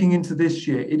think looking into this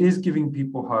year, it is giving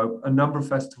people hope. A number of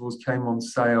festivals came on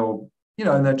sale,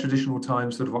 in their traditional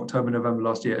times, sort of October, November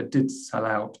last year. It did sell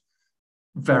out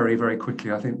very, very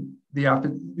quickly. I think the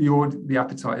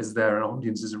appetite is there and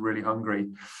audiences are really hungry.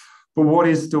 But what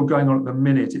is still going on at the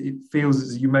minute, it feels,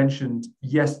 as you mentioned,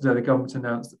 yesterday the government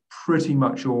announced that pretty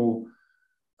much all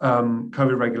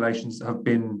COVID regulations have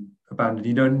been abandoned.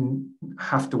 You don't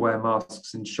have to wear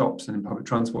masks in shops and in public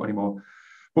transport anymore.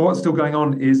 But what's still going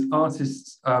on is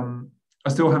artists are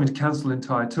still having to cancel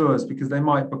entire tours, because they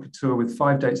might book a tour with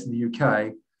 5 dates in the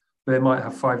UK, but they might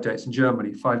have 5 dates in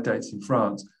Germany, 5 dates in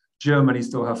France. Germany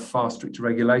still have far stricter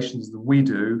regulations than we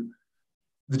do.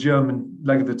 The German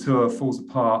leg of the tour falls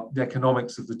apart, the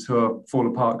economics of the tour fall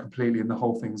apart completely, and the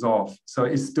whole thing's off. So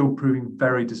it's still proving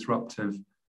very disruptive,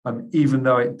 even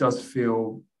though it does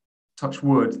feel, touch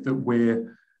wood, that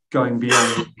we're going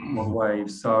beyond one wave.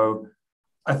 So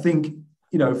I think,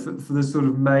 for the sort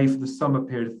of May, for the summer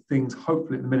period, things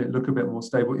hopefully at the minute look a bit more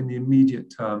stable. In the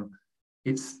immediate term,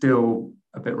 it's still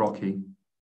a bit rocky.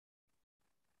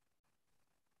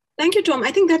 Thank you, Tom.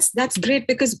 I think that's great,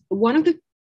 because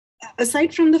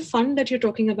aside from the fund that you're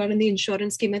talking about in the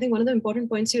insurance scheme, I think one of the important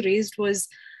points you raised was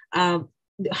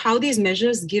how these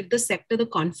measures give the sector the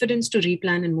confidence to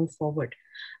replan and move forward.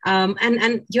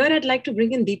 And here I'd like to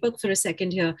bring in Deepak for a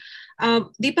second here.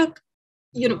 Deepak,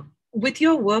 with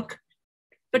your work,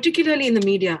 particularly in the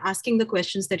media, asking the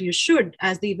questions that you should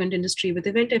as the event industry with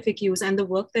EVENTFAQS and the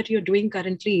work that you're doing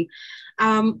currently,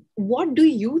 what do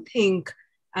you think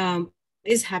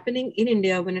is happening in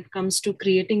India when it comes to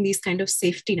creating these kind of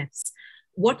safety nets?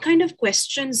 What kind of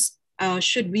questions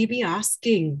should we be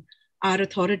asking our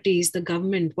authorities, the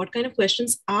government, what kind of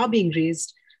questions are being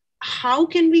raised? How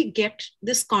can we get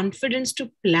this confidence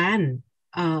to plan?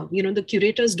 The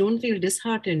curators don't feel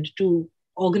disheartened to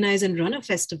organize and run a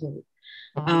festival.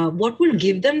 What will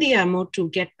give them the ammo to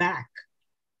get back?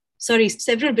 Sorry,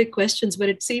 several big questions, but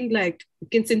it seemed like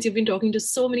since you've been talking to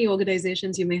so many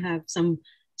organizations, you may have some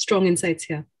strong insights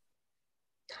here.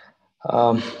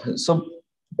 So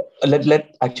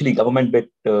let actually government bit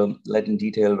let in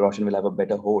detail. Roshan will have a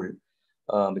better hold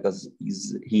because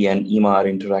he and EEMA are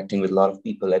interacting with a lot of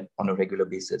people on a regular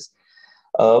basis.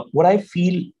 What I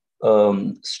feel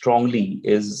strongly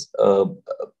is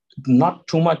not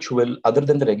too much will, other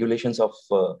than the regulations of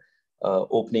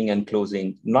opening and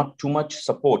closing, not too much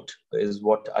support is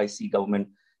what I see. Government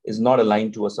is not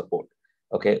aligned to a support.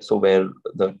 Okay, so where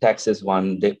the tax is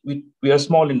one, we are a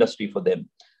small industry for them.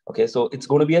 Okay, so it's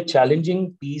going to be a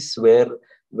challenging piece where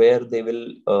they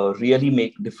will really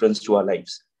make difference to our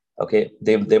lives. Okay,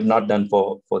 they've not done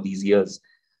for these years.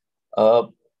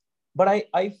 But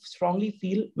I strongly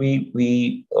feel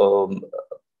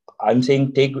I'm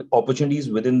saying take opportunities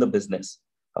within the business.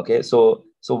 Okay, so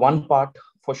one part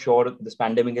for sure, this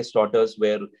pandemic has taught us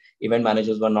where event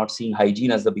managers were not seeing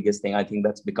hygiene as the biggest thing. I think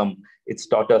it's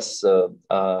taught us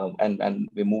and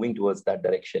we're moving towards that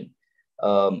direction.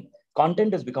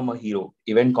 Content has become a hero.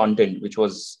 Event content, which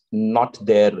was not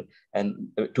there, and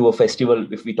to a festival,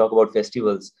 if we talk about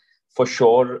festivals, for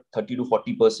sure 30 to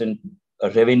 40%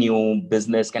 revenue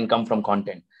business can come from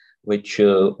content, which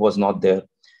was not there.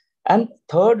 And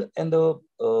third, and the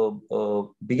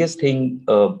biggest thing,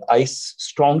 I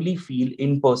strongly feel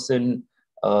in person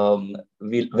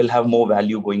will have more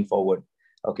value going forward.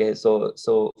 Okay, so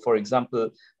for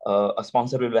example, a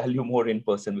sponsor will value more in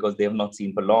person because they have not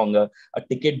seen for long. A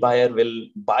ticket buyer will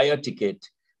buy a ticket.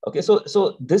 Okay,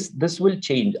 so this will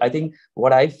change. I think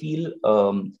what I feel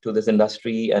to this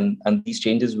industry and these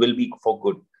changes will be for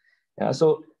good. Yeah,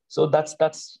 so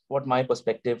that's what my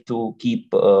perspective to keep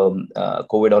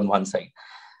COVID on one side.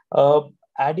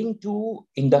 Adding to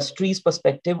industry's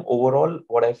perspective overall,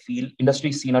 what I feel,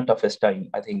 industry's seen a toughest time.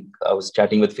 I think I was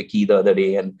chatting with Vicky the other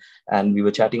day, and we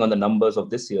were chatting on the numbers of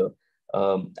this year.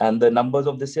 And the numbers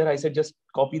of this year, I said, just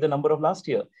copy the number of last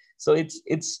year. So it's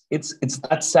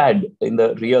that sad in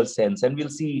the real sense, and we'll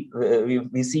see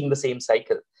we're seeing the same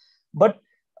cycle, but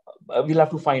we'll have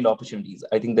to find opportunities.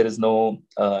 I think there is no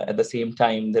at the same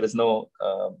time there is no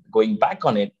going back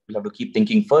on it. We'll have to keep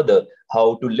thinking further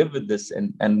how to live with this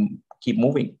and keep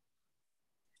moving.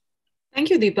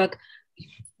 Thank you, Deepak.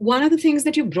 One of the things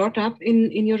that you brought up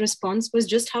in your response was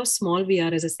just how small we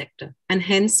are as a sector, and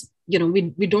hence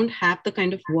we don't have the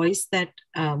kind of voice that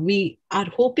we are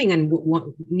hoping and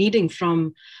needing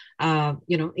from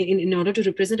in order to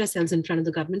represent ourselves in front of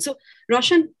the government. So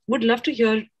Roshan, would love to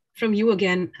hear from you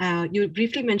again. You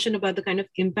briefly mentioned about the kind of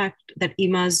impact that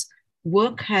EEMA's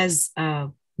work has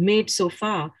made so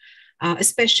far,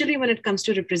 especially when it comes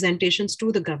to representations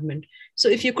to the government. So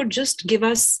if you could just give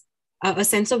us a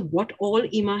sense of what all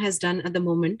EEMA has done at the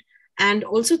moment, and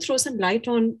also throw some light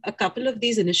on a couple of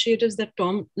these initiatives that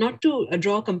Tom, not to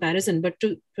draw a comparison, but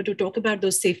to talk about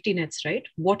those safety nets, right?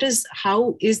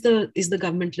 How is the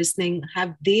government listening?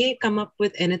 Have they come up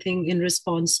with anything in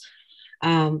response?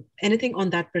 Anything on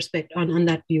that perspective, on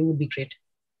that view would be great.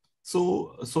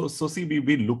 So see,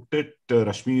 we looked at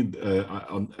Rashmi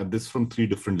at this from three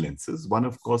different lenses. One,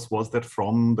 of course, was that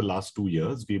from the last 2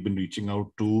 years, we've been reaching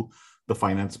out to the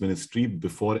finance ministry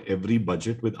before every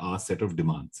budget with our set of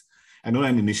demands. I know,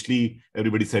 and initially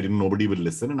everybody said nobody will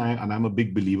listen, and I'm a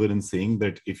big believer in saying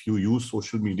that if you use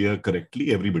social media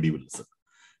correctly, everybody will listen.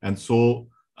 And so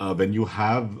when you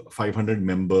have 500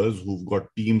 members who've got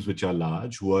teams which are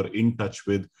large, who are in touch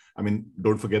with,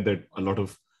 don't forget that a lot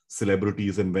of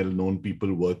celebrities and well-known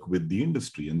people work with the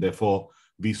industry, and therefore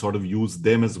we sort of use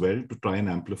them as well to try and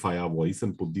amplify our voice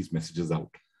and put these messages out.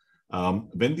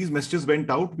 When these messages went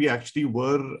out, we actually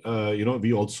were,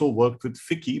 we also worked with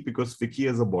FICCI, because FICCI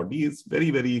as a body is very,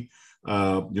 very,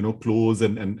 close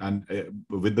and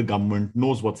with the government,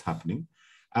 knows what's happening.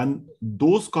 And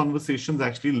those conversations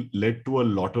actually led to a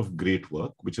lot of great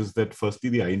work, which is that firstly,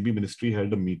 the INB ministry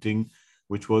held a meeting,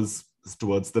 which was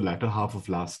towards the latter half of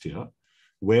last year,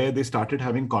 where they started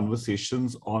having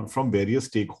conversations from various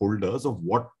stakeholders of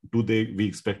what we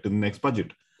expect in the next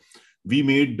budget. We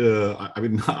made,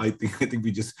 I think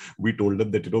we told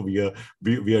them that,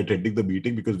 we are attending the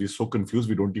meeting because we're so confused.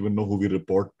 We don't even know who we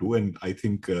report to. And I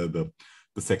think the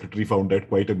secretary found that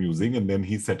quite amusing. And then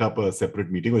he set up a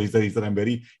separate meeting where he said, I'm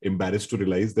very embarrassed to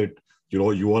realize that, you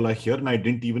all are here and I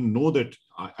didn't even know that,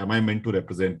 am I meant to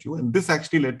represent you? And this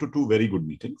actually led to 2 very good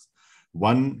meetings.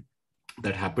 One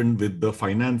that happened with the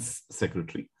finance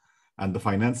secretary. And the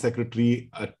finance secretary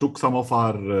took some of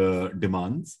our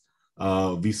demands.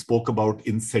 We spoke about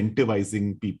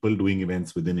incentivizing people doing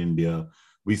events within India.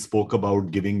 We spoke about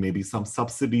giving maybe some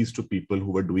subsidies to people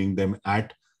who were doing them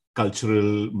at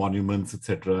cultural monuments,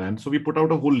 etc. And so we put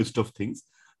out a whole list of things.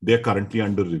 They're currently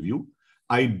under review.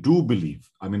 I do believe,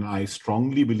 I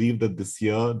strongly believe that this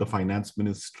year, the finance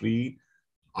ministry,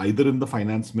 either in the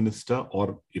finance minister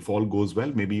or if all goes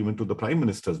well, maybe even to the prime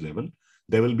minister's level,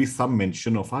 there will be some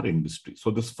mention of our industry.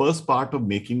 So this first part of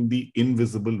making the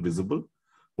invisible visible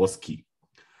was key.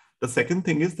 The second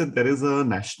thing is that there is a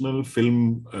National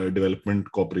Film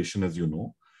Development Corporation, as you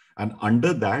know, and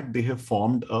under that, they have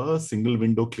formed a single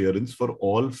window clearance for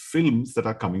all films that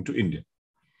are coming to India.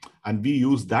 And we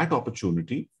use that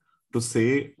opportunity to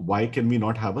say, why can we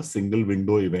not have a single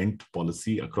window event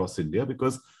policy across India?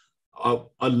 Because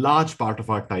a large part of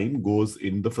our time goes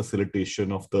in the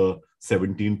facilitation of the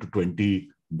 17 to 20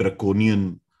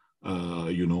 draconian,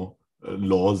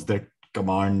 laws that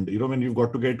command, when you've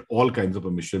got to get all kinds of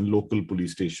permission, local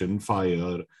police station,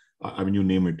 fire, you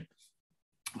name it.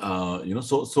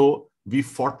 So we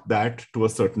fought that to a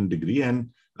certain degree. And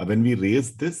when we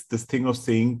raised this thing of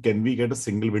saying, can we get a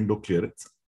single window clearance?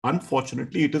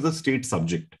 Unfortunately, it is a state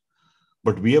subject.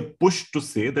 But we have pushed to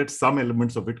say that some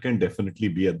elements of it can definitely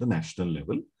be at the national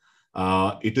level.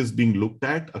 It is being looked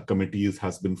at. A committee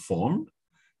has been formed,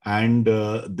 and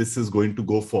this is going to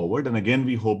go forward. And again,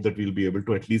 we hope that we'll be able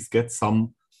to at least get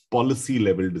some policy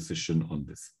level decision on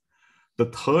this. The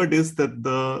third is that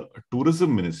the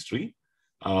tourism ministry,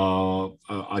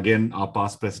 again, our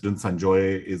past president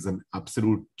Sanjoy is an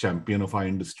absolute champion of our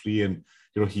industry, and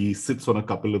he sits on a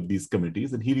couple of these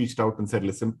committees, and he reached out and said,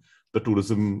 listen, the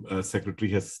tourism secretary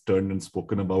has turned and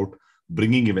spoken about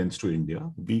bringing events to India.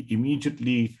 We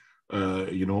immediately,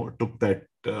 took that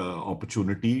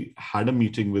opportunity, had a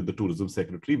meeting with the tourism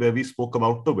secretary where we spoke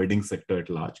about the wedding sector at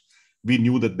large. We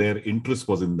knew that their interest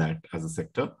was in that as a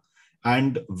sector.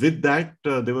 And with that,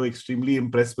 they were extremely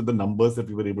impressed with the numbers that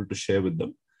we were able to share with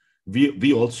them.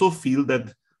 We also feel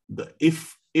that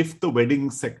if the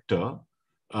wedding sector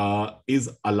is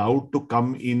allowed to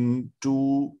come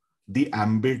into the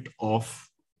ambit of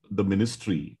the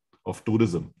Ministry of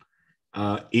Tourism,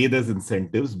 A, there's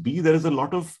incentives, B, there is a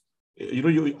lot of,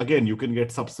 you can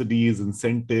get subsidies,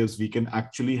 incentives. We can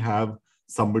actually have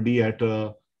somebody at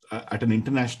an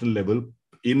international level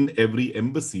in every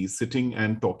embassy sitting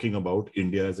and talking about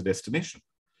India as a destination.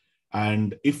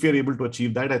 And if we're able to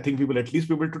achieve that, I think we will at least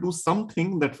be able to do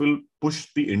something that will push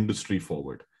the industry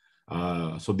forward.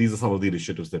 So these are some of the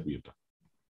initiatives that we have done.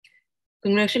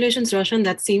 Congratulations, Roshan.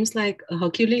 That seems like a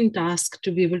Herculean task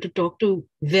to be able to talk to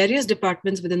various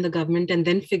departments within the government and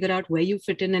then figure out where you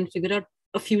fit in and figure out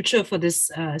a future for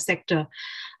this sector.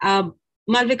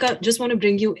 Malavika, just want to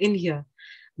bring you in here.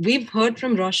 We've heard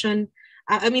from Roshan.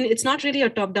 It's not really a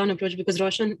top-down approach because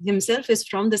Roshan himself is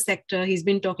from the sector. He's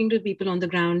been talking to people on the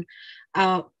ground.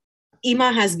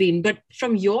 EEMA has been. But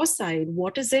from your side,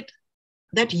 what is it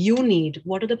that you need?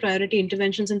 What are the priority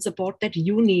interventions and support that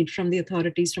you need from the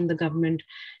authorities, from the government,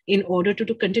 in order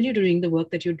to continue doing the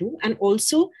work that you do and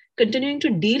also continuing to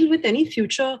deal with any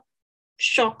future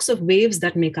shocks of waves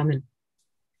that may come in?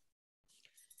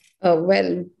 Our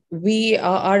main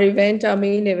event,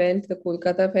 the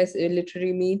Kolkata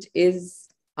Literary Meet, is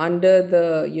under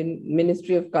the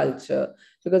Ministry of Culture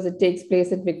because it takes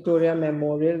place at Victoria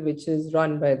Memorial, which is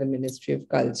run by the Ministry of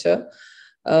Culture.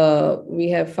 We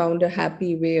have found a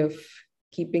happy way of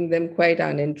keeping them quite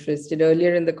uninterested.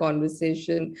 Earlier in the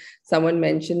conversation, someone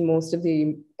mentioned most of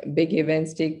the big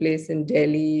events take place in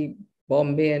Delhi,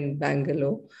 Bombay, and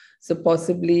Bangalore. So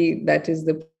possibly that is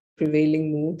the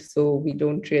prevailing mood. So we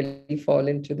don't really fall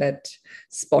into that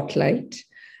spotlight.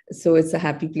 So it's a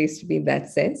happy place to be in that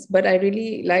sense. But I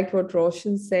really liked what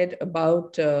Roshan said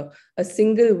about a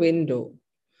single window.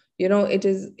 It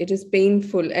is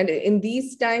painful. And in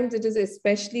these times, it is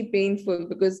especially painful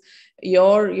because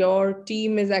your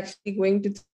team is actually going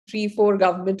to 3-4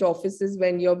 government offices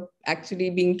when you're actually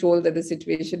being told that the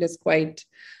situation is quite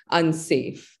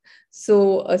unsafe.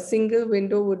 So a single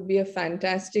window would be a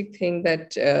fantastic thing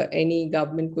that any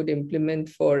government could implement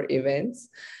for events.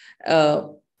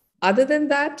 Other than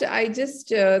that, I just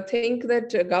think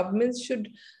that governments should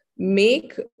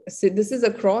so this is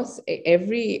across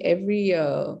every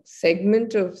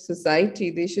segment of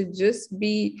society. They should just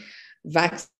be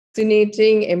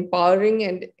vaccinating, empowering,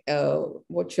 and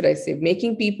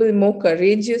making people more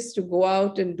courageous to go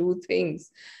out and do things,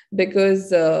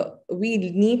 because we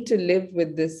need to live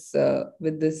with this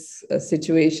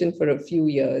situation for a few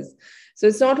years. So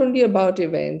it's not only about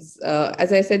events.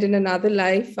 As I said, in another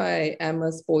life, I am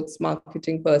a sports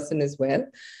marketing person as well.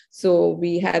 So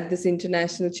we had this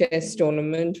international chess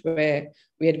tournament where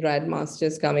we had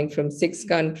grandmasters coming from 6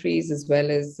 countries, as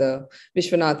well as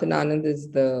Vishwanathan Anand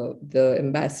is the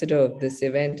ambassador of this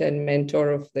event and mentor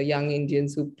of the young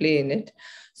Indians who play in it.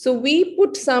 So we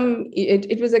put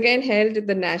it was again held at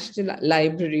the National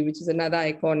Library, which is another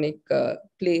iconic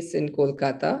place in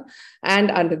Kolkata,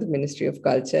 and under the Ministry of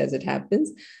Culture, as it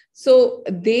happens. So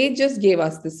they just gave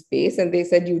us the space and they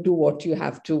said, you do what you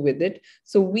have to with it.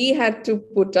 So we had to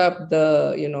put up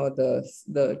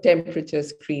the temperature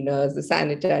screeners, the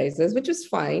sanitizers, which was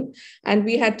fine. And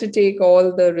we had to take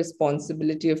all the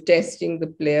responsibility of testing the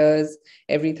players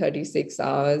every 36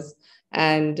 hours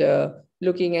and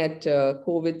looking at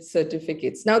COVID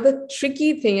certificates. Now, the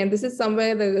tricky thing, and this is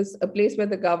somewhere there is a place where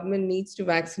the government needs to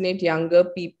vaccinate younger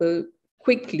people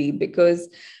quickly, because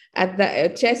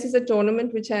chess is a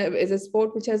tournament is a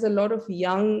sport which has a lot of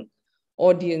young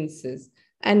audiences,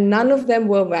 and none of them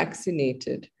were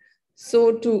vaccinated.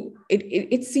 So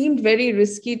it seemed very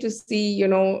risky to see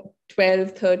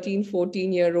 12, 13,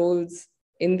 14-year-olds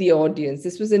in the audience.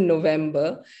 This was in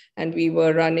November, and we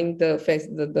were running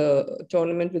the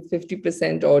tournament with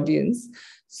 50% audience.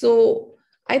 So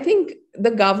I think the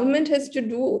government has to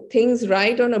do things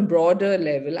right on a broader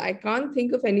level. I can't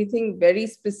think of anything very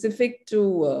specific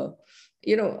to,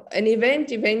 an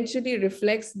event eventually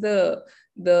reflects the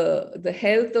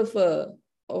health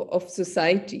of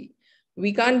society.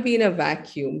 We can't be in a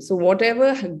vacuum. So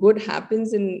whatever good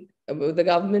happens the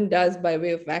government does by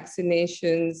way of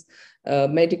vaccinations,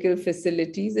 medical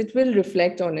facilities, it will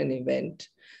reflect on an event.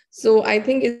 So I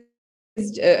think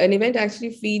an event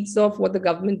actually feeds off what the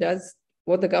government does,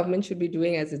 what the government should be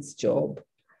doing as its job.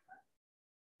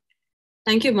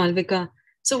 Thank you, Malavika.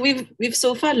 So we've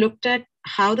so far looked at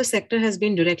how the sector has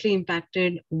been directly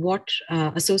impacted, what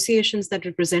associations that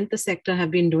represent the sector have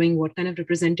been doing, what kind of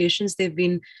representations they've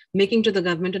been making to the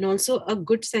government, and also a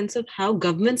good sense of how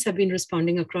governments have been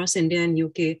responding across India and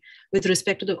UK with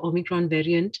respect to the Omicron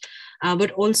variant,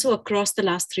 but also across the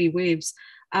last 3 waves.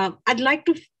 I'd like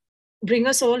to bring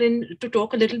us all in to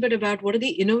talk a little bit about what are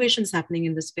the innovations happening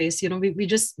in the space. We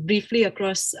just briefly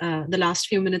across the last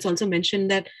few minutes also mentioned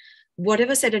that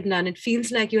whatever said and done, it feels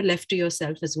like you're left to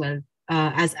yourself as well.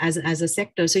 As a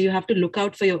sector, so you have to look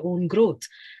out for your own growth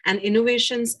and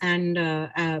innovations, and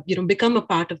become a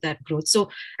part of that growth. So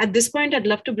at this point, I'd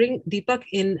love to bring Deepak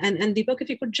in, and Deepak, if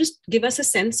you could just give us a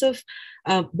sense of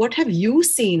what have you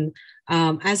seen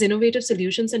as innovative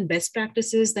solutions and best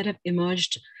practices that have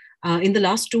emerged in the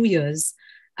last 2 years.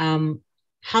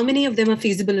 How many of them are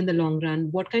feasible in the long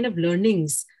run? What kind of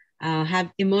learnings have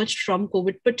emerged from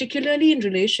COVID, particularly in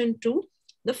relation to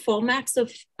the formats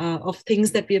of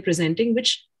things that we are presenting,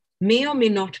 which may or may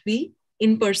not be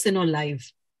in person or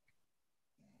live?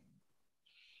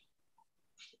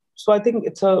 So I think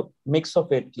it's a mix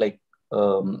of it. Like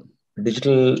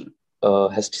digital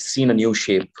has seen a new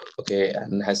shape, okay,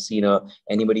 and has seen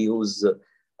anybody who's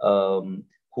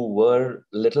who were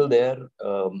little there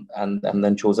and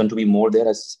then chosen to be more there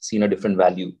has seen a different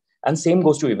value. And same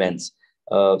goes to events.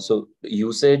 So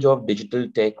usage of digital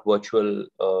tech, virtual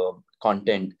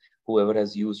content, whoever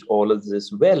has used all of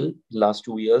this well last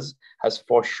 2 years has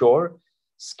for sure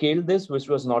scaled this, which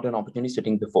was not an opportunity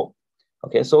sitting before.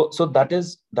 Okay, so that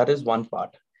is one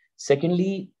part.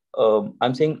 Secondly,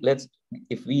 I'm saying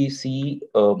if we see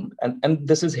and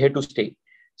this is here to stay.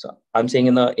 So I'm saying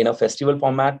in a festival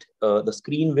format, the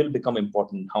screen will become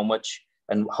important. How much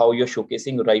and how you're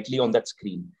showcasing rightly on that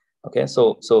screen. Okay,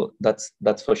 so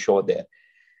that's for sure there.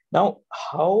 Now,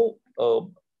 how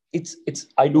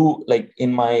I do, like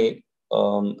in my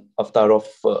avatar of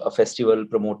a festival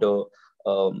promoter,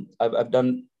 I've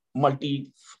done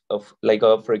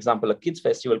for example, a kids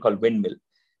festival called Windmill.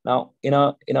 Now,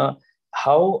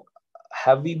 how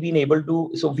have we been able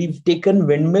to? So we've taken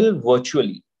Windmill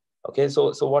virtually. Okay,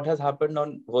 so what has happened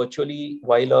on virtually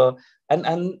while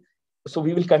and so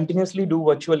we will continuously do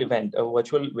virtual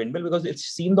Windmill, because it's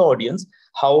seen the audience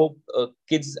how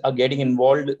kids are getting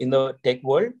involved in the tech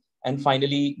world and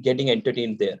finally getting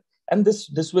entertained there. And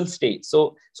this will stay.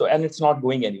 So and it's not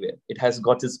going anywhere. It has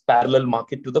got its parallel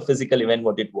market to the physical event,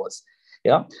 what it was.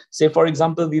 Yeah. Say, for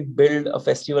example, we built a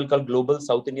festival called Global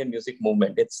South Indian Music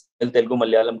Movement. It's Telugu,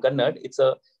 Malayalam, Kannada. It's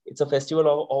a festival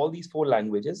of all these 4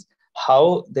 languages,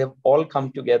 how they've all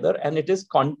come together. And it is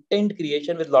content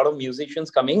creation with a lot of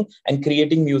musicians coming and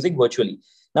creating music virtually.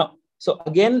 Now, so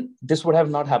again, this would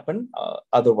have not happened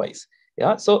otherwise.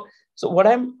 Yeah. So what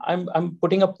I'm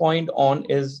putting a point on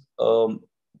is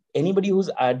anybody who's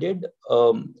added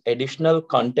additional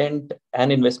content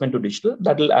and investment to digital,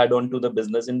 that will add on to the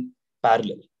business in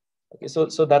parallel. Okay,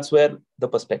 so that's where the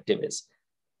perspective is.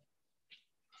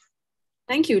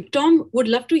 Thank you. Tom, would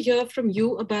love to hear from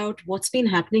you about what's been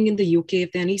happening in the UK,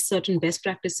 if there are any certain best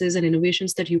practices and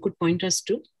innovations that you could point us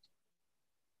to.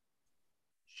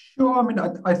 Sure. I mean,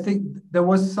 I think there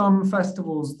was some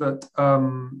festivals that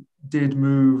did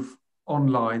move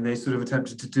online. They sort of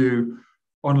attempted to do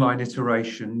online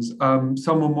iterations.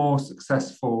 Some were more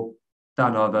successful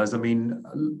than others. I mean,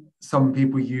 some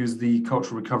people use the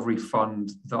Cultural Recovery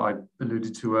Fund that I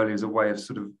alluded to earlier as a way of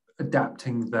sort of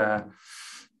adapting their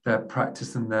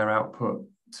practice and their output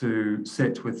to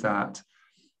sit with that.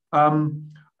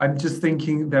 I'm just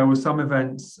thinking there were some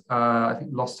events, I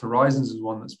think Lost Horizons is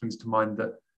one that springs to mind,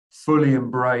 that fully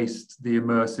embraced the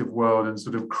immersive world and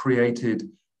sort of created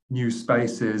new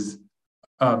spaces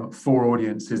for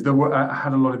audiences that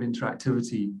had a lot of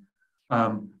interactivity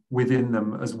within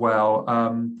them as well.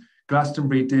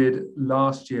 Glastonbury did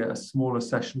last year a smaller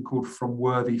session called From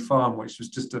Worthy Farm, which was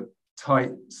just a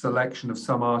tight selection of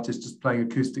some artists just playing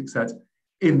acoustic sets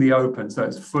in the open. So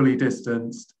it's fully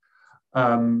distanced,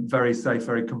 very safe,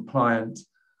 very compliant,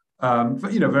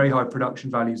 but, you know, very high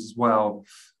production values as well.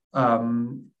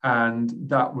 And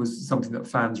that was something that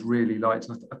fans really liked.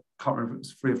 I can't remember if it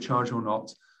was free of charge or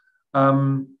not.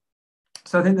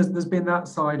 So I think there's been that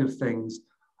side of things.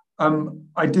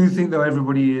 I do think, though,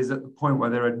 everybody is at the point where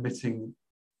they're admitting,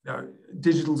 you know,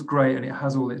 digital's great and it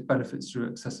has all its benefits through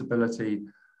accessibility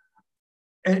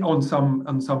on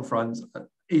some fronts.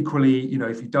 Equally, you know,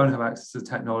 if you don't have access to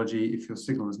technology, if your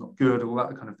signal is not good, all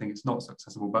that kind of thing, it's not so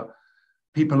accessible. But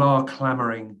people are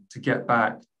clamoring to get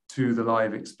back to the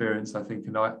live experience, I think,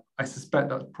 and I suspect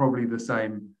that's probably the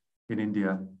same in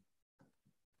India.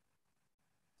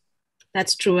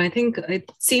 That's true. I think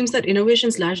it seems that innovation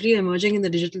is largely emerging in the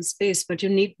digital space, but you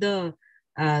need the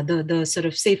sort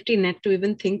of safety net to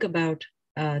even think about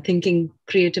thinking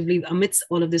creatively amidst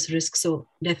all of this risk. So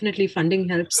definitely funding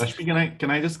helps. Rashmi,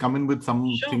 can I just come in with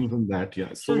some things on that?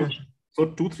 Yeah. So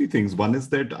 2-3 things. One is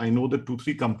that I know that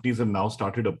 2-3 companies have now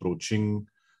started approaching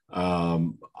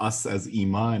us as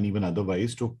EEMA and even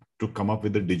otherwise to come up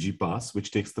with a DigiPass,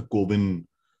 which takes the COVID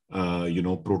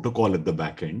protocol at the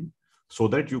back end, so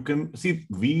that you can see,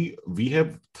 we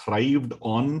have thrived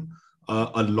on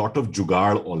a lot of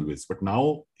jugaad always, but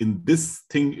now in this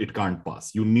thing it can't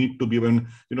pass. You need to be, when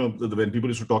people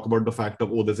used to talk about the fact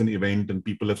of, oh, there's an event and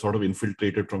people have sort of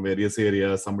infiltrated from various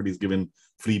areas, somebody's given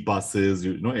free passes,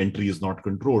 entry is not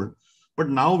controlled. But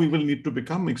now we will need to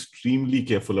become extremely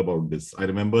careful about this. I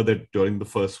remember that during the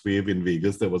first wave in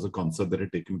Vegas, there was a concert that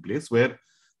had taken place where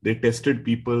they tested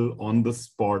people on the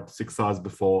spot 6 hours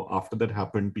before. After that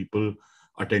happened, people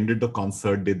attended the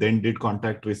concert. They then did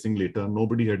contact tracing later.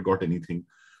 Nobody had got anything.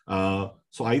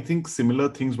 So I think similar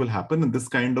things will happen. And this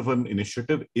kind of an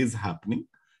initiative is happening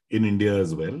in India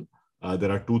as well.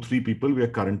 There are 2-3 people we are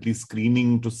currently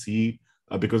screening to see,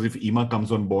 because if EEMA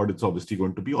comes on board, it's obviously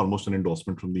going to be almost an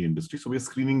endorsement from the industry. So we're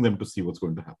screening them to see what's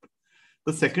going to happen.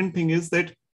 The second thing is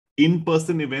that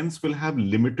in-person events will have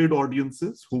limited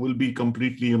audiences who will be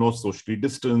completely, socially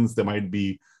distanced. There might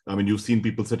be, you've seen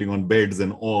people sitting on beds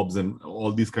and orbs and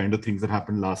all these kind of things that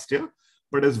happened last year.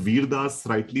 But as Veerdas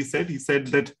rightly said, he said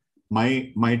that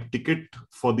my ticket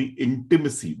for the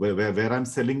intimacy, where I'm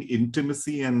selling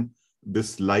intimacy and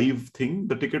this live thing,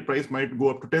 the ticket price might go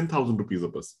up to 10,000 rupees a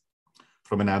person,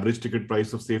 from an average ticket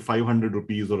price of say 500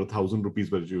 rupees or 1,000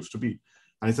 rupees where it used to be.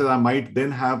 And he said, I might then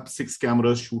have 6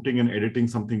 cameras shooting and editing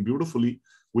something beautifully,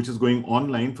 which is going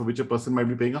online, for which a person might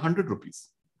be paying 100 rupees.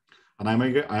 And I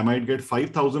might get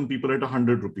 5,000 people at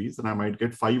 100 rupees, and I might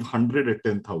get 500 at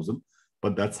 10,000.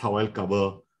 But that's how I'll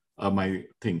cover my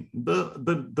thing.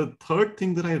 The third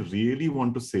thing that I really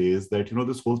want to say is that,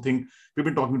 this whole thing, we've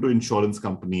been talking to insurance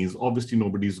companies. Obviously,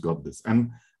 nobody's got this. And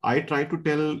I try to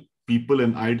tell people,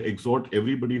 and I'd exhort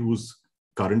everybody who's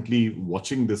currently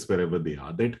watching this wherever they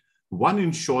are, that one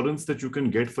insurance that you can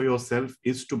get for yourself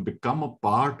is to become a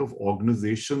part of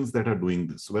organizations that are doing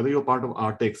this, whether you're part of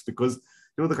Artex, because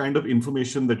the kind of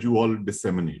information that you all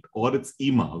disseminate, or it's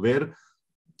EEMA, where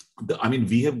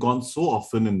we have gone so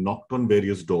often and knocked on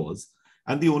various doors,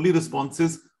 and the only response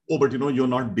is, oh, but you're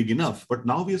not big enough. But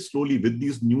now we are slowly, with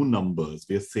these new numbers,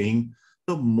 we are saying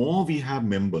the more we have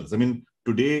members,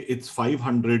 today it's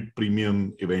 500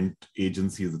 premium event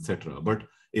agencies, etc. But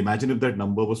imagine if that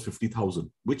number was 50,000,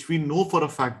 which we know for a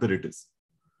fact that it is.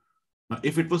 Now,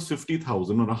 if it was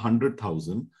 50,000 or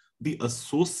 100,000, the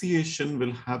association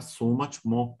will have so much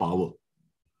more power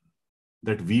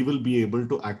that we will be able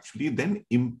to actually then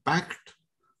impact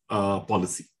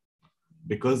policy.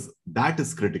 because that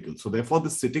is critical. So therefore, the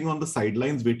sitting on the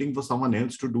sidelines waiting for someone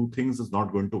else to do things is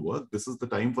not going to work. This is the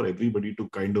time for everybody to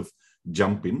kind of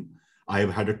jump in. I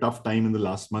have had a tough time in the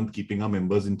last month keeping our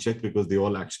members in check because they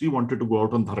all actually wanted to go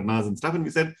out on dharnas and stuff. And we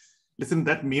said, listen,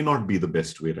 that may not be the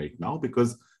best way right now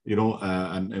because, the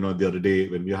other day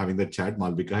when we were having that chat,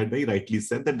 Malavika had very rightly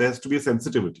said that there has to be a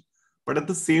sensitivity. But at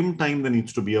the same time, there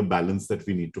needs to be a balance that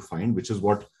we need to find, which is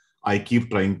what I keep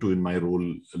trying to, in my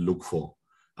role, look for.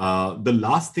 The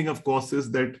last thing, of course, is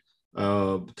that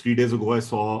 3 days ago, I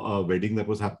saw a wedding that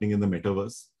was happening in the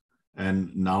metaverse.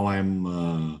 And now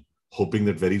I'm hoping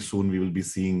that very soon we will be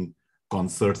seeing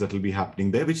concerts that will be happening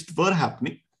there, which were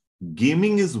happening.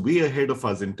 Gaming is way ahead of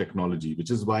us in technology, which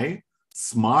is why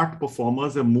smart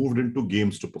performers have moved into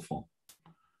games to perform.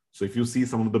 So if you see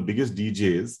some of the biggest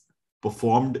DJs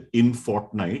performed in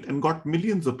Fortnite and got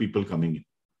millions of people coming in.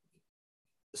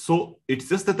 So it's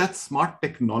just that smart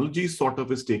technology sort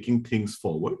of is taking things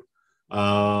forward.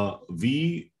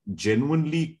 We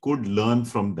genuinely could learn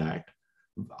from that.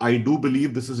 I do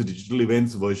believe this is a digital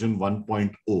events version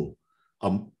 1.0.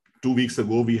 2 weeks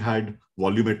ago, we had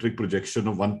volumetric projection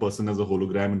of one person as a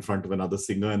hologram in front of another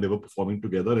singer, and they were performing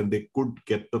together, and they could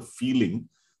get the feeling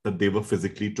that they were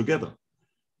physically together.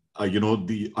 I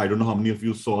don't know how many of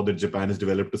you saw that Japan has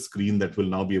developed a screen that will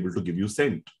now be able to give you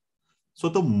scent. So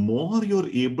the more you're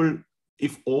able,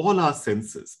 if all our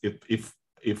senses, if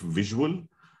visual,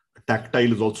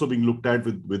 tactile is also being looked at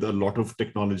with a lot of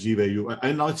technology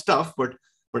and now it's tough, but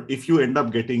if you end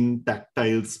up getting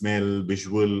tactile, smell,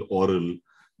 visual, oral,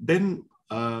 then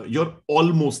you're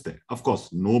almost there. Of course,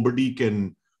 nobody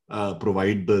can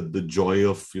provide the joy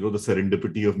of, the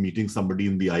serendipity of meeting somebody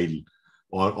in the aisle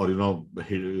or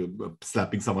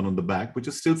slapping someone on the back, which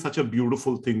is still such a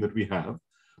beautiful thing that we have.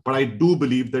 But I do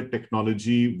believe that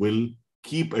technology will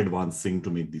keep advancing to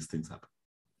make these things happen.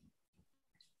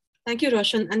 Thank you,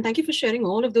 Roshan. And thank you for sharing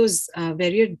all of those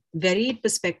varied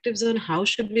perspectives on how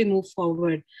should we move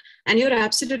forward. And you're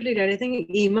absolutely right. I think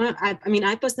EEMA,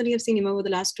 I personally have seen EEMA over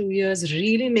the last 2 years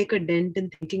really make a dent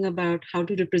in thinking about how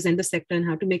to represent the sector and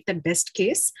how to make that best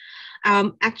case.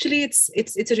 Actually,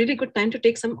 it's a really good time to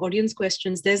take some audience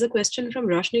questions. There's a question from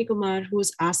Roshni Kumar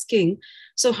who's asking,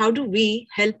 so how do we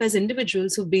help as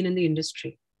individuals who've been in the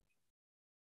industry?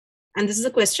 And this is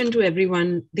a question to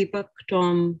everyone, Deepak,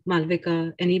 Tom,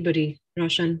 Malavika, anybody.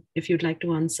 Roshan, if you'd like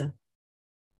to answer.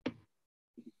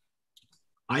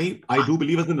 I do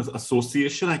believe as an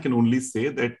association, I can only say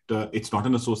that it's not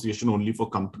an association only for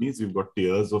companies. We've got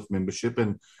tiers of membership,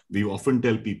 and we often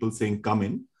tell people saying, come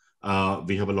in.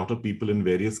 We have a lot of people in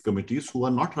various committees who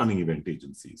are not running event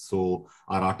agencies. So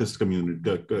our artist committee,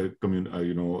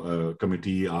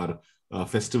 our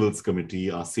festivals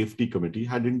committee, our safety committee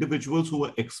had individuals who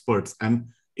were experts. And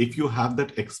if you have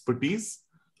that expertise,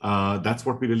 that's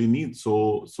what we really need.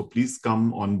 So please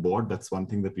come on board. That's one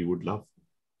thing that we would love.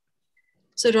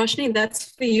 So Roshni,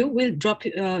 that's for you. We'll drop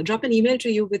an email to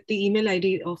you with the email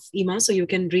ID of EEMA so you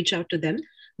can reach out to them.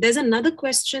 There's another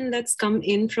question that's come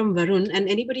in from Varun, and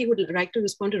anybody who would like to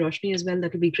respond to Roshni as well,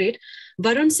 that would be great.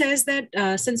 Varun says that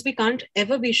since we can't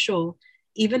ever be sure,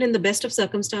 even in the best of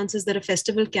circumstances, that a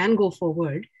festival can go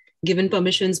forward, given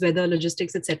permissions, weather,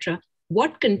 logistics, etc.,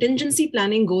 what contingency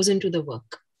planning goes into the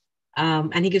work?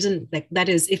 And he gives that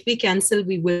is, if we cancel,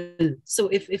 we will. So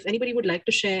if anybody would like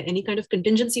to share any kind of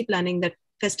contingency planning that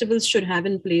festivals should have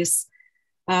in place,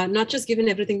 not just given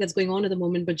everything that's going on at the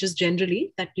moment, but just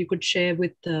generally that you could share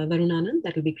with Varun Anand,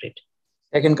 that will be great.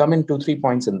 I can come in 2-3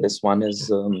 points in this. One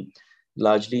is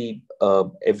largely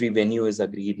every venue is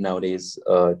agreed nowadays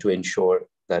to ensure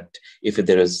that if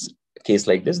there is a case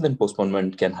like this, then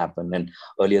postponement can happen. And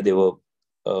earlier they were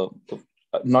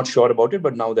not sure about it,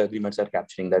 but now the agreements are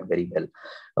capturing that very well.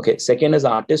 Okay. Second is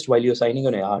artist. While you're signing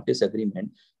on an artist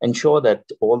agreement, ensure that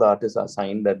all the artists are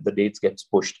signed, that the dates gets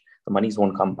pushed, the monies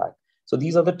won't come back. So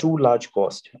these are the two large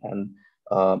costs. And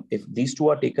if these two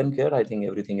are taken care, I think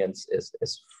everything else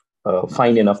is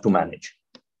fine enough to manage.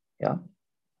 Yeah.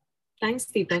 Thanks,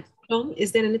 Deepak. Tom,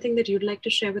 is there anything that you'd like to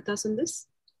share with us on this?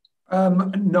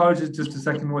 No, just to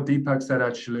second what Deepak said,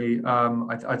 actually,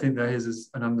 I think there is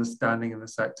an understanding in the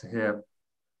sector here.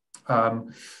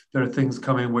 There are things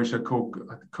coming which are called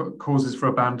causes for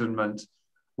abandonment,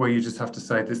 where you just have to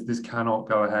say this cannot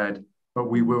go ahead, but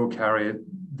we will carry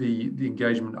the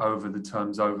engagement over, the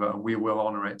terms over, and we will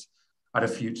honour it at a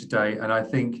future date. And I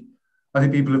think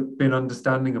people have been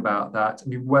understanding about that. I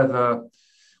mean,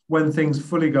 when things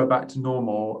fully go back to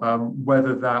normal,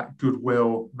 whether that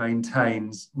goodwill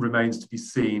remains to be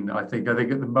seen. I think at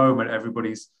the moment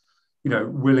everybody's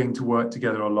willing to work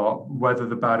together a lot. Whether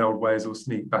the bad old ways will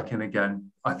sneak back in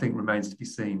again, I think remains to be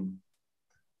seen.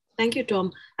 Thank you,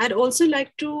 Tom. I'd also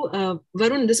like to,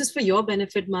 Varun, this is for your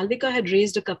benefit. Malavika had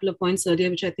raised a couple of points earlier,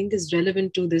 which I think is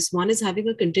relevant to this. One is having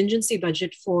a contingency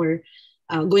budget for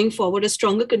going forward, a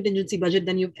stronger contingency budget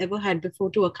than you've ever had before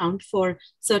to account for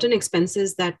certain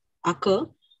expenses that occur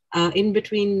in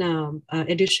between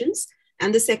editions.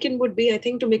 And the second would be, I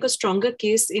think, to make a stronger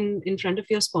case in front of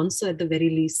your sponsor at the very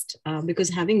least, because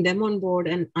having them on board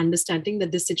and understanding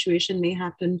that this situation may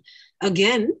happen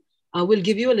again will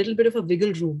give you a little bit of a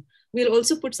wiggle room. We'll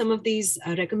also put some of these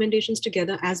recommendations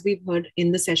together as we've heard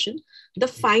in the session. The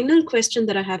final question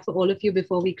that I have for all of you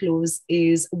before we close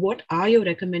is, what are your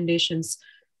recommendations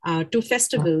to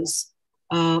festivals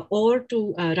or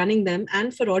to running them,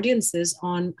 and for audiences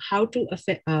on how to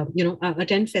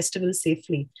attend festivals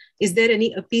safely? Is there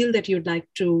any appeal that you'd like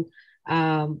to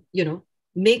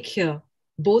make here,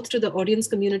 both to the audience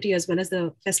community as well as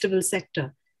the festival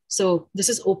sector? So this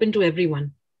is open to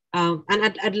everyone. And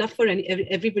I'd love for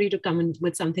everybody to come in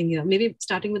with something here. Maybe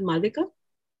starting with Malavika.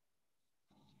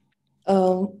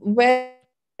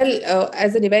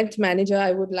 As an event manager,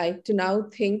 I would like to now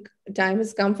think time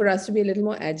has come for us to be a little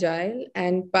more agile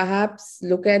and perhaps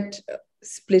look at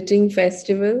splitting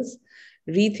festivals,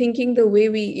 rethinking the way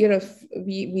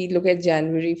we look at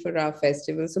January for our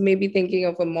festival. So maybe thinking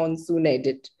of a monsoon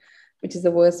edit, which is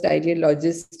the worst idea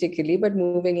logistically, but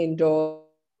moving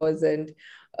indoors and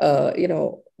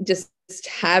just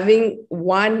having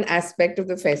one aspect of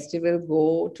the festival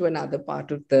go to another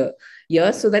part of the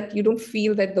year, so that you don't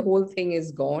feel that the whole thing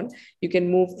is gone. You can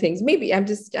move things. Maybe I'm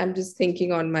just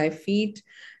thinking on my feet.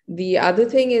 The other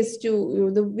thing is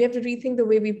we have to rethink the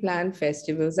way we plan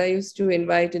festivals. I used to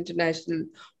invite international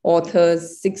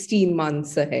authors 16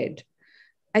 months ahead.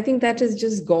 I think that is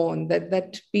just gone.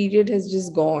 That period has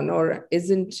just gone, or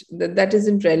that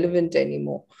isn't relevant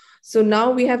anymore. So now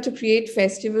we have to create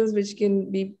festivals which can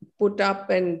be put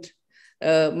up and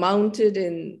mounted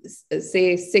in,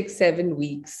 say, 6-7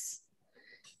 weeks.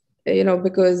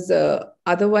 Because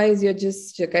otherwise you're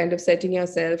just kind of setting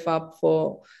yourself up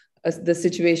for the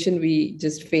situation we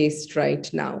just faced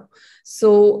right now.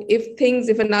 So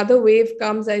if another wave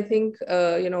comes, I think,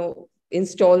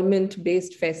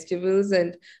 installment-based festivals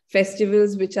and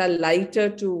festivals which are lighter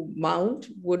to mount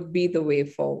would be the way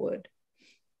forward.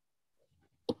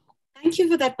 Thank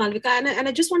you for that, Malavika. And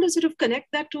I just want to sort of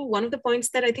connect that to one of the points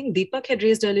that I think Deepak had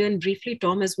raised earlier, and briefly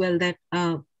Tom as well, that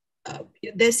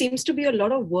there seems to be a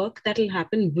lot of work that will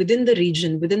happen within the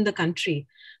region, within the country,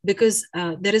 because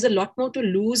there is a lot more to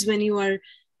lose when you are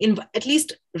at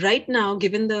least right now,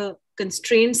 given the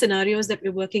constrained scenarios that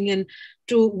we're working in,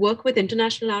 to work with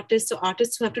international artists or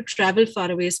artists who have to travel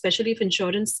far away, especially if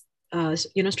insurance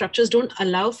structures don't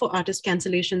allow for artist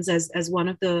cancellations as one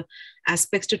of the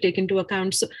aspects to take into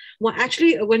account. So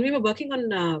actually, when we were working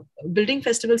on building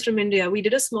festivals from India, we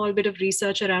did a small bit of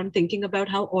research around thinking about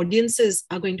how audiences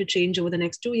are going to change over the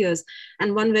next 2 years.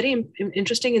 And one very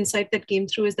interesting insight that came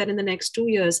through is that in the next 2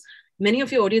 years, many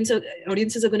of your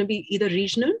audiences are going to be either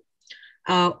regional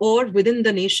or within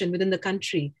the nation, within the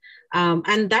country.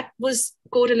 And that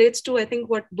correlates to, I think,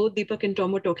 what both Deepak and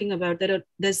Tom were talking about, that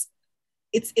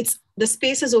the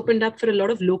space has opened up for a lot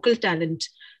of local talent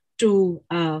to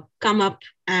come up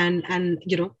and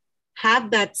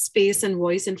have that space and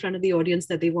voice in front of the audience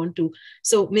that they want to.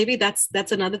 So maybe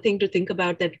that's another thing to think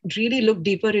about, that really look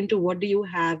deeper into what do you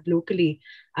have locally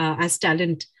as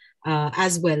talent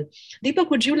as well. Deepak,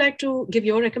 would you like to give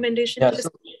your recommendation? Yeah,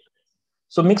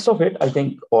 so mix of it. I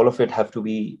think all of it have to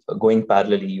be going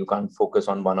parallelly. You can't focus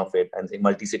on one of it and say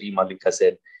multi-city. Malavika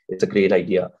said it's a great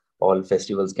idea. All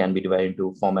festivals can be divided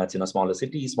into formats in a smaller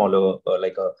city, smaller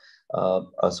like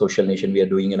a social nation. We are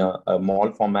doing in a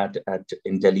mall format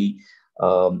in Delhi.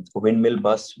 Windmill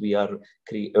bus,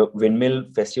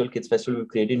 Windmill Festival, Kids Festival, we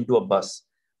created into a bus,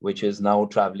 which is now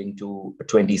traveling to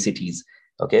 20 cities.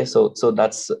 Okay, so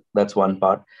that's one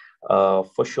part.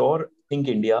 For sure, think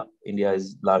India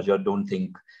is larger. Don't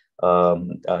think,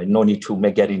 no need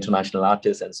to get international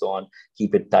artists and so on.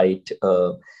 Keep it tight.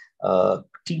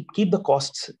 Keep the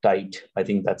costs tight. I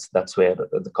think that's where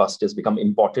the cost has become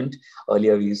important.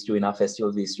 Earlier, we used to, in our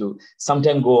festivals, we used to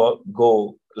sometimes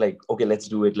go like, okay, let's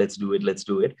do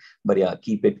it. But yeah,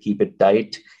 keep it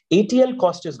tight. ATL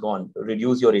cost is gone.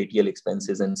 Reduce your ATL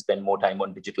expenses and spend more time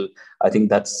on digital. I think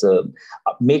that's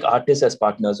make artists as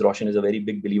partners. Roshan is a very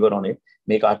big believer on it.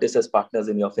 Make artists as partners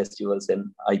in your festivals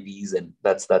and IPs, and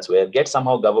that's where get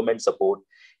somehow government support.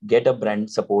 Get a brand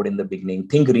support in the beginning.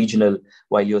 Think regional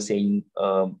while you're saying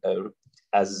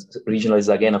as regional is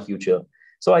again a future.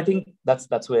 So I think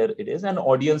that's where it is. And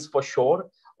audience, for sure,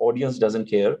 audience doesn't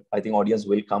care. I think audience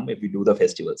will come if we do the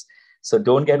festivals. So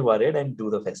don't get worried and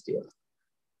do the festival.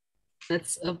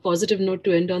 That's a positive note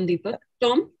to end on, Deepak.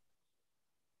 Tom?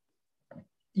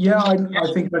 Yeah, I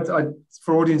think that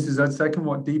for audiences, I'd second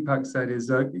what Deepak said is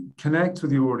connect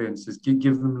with your audiences,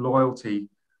 give them loyalty,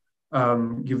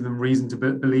 give them reason to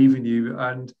believe in you.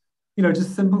 And,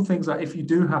 just simple things like if you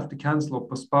do have to cancel or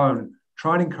postpone,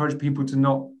 try and encourage people to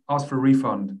not ask for a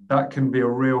refund. That can be a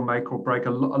real make or break. A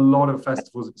lot of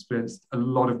festivals experience a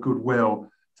lot of goodwill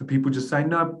for people just saying,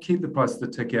 no, keep the price of the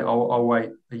ticket, I'll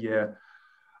wait a year.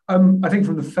 I think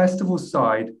from the festival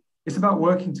side, it's about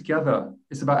working together.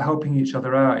 It's about helping each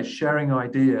other out. It's sharing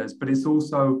ideas, but it's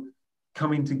also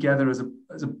coming together as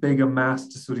a bigger mass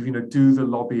to sort of, do the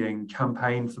lobbying,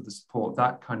 campaign for the support,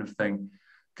 that kind of thing.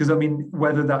 Because, I mean,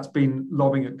 whether that's been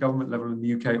lobbying at government level in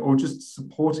the UK or just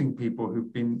supporting people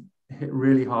who've been hit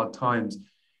really hard times,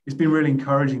 it's been really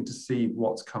encouraging to see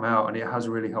what's come out, and it has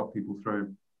really helped people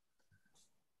through.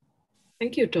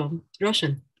 Thank you, Tom.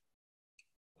 Roshan?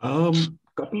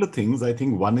 Couple of things. I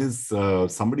think one is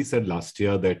somebody said last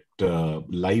year that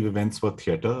live events were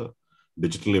theater,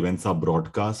 digital events are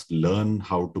broadcast. Learn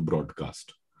how to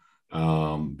broadcast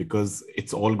because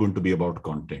it's all going to be about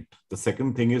content. The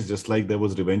second thing is, just like there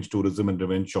was revenge tourism and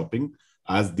revenge shopping,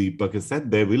 as Deepak has said,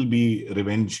 there will be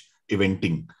revenge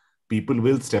eventing. People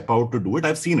will step out to do it.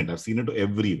 I've seen it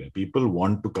everywhere. People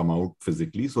want to come out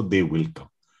physically, so they will come.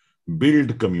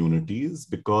 Build communities,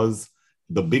 because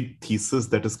the big thesis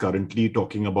that is currently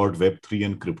talking about Web3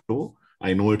 and crypto,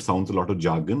 I know it sounds a lot of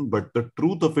jargon, but the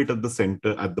truth of it at the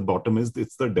center, at the bottom, is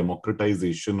it's the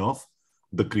democratization of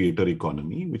the creator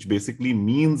economy, which basically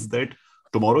means that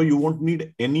tomorrow you won't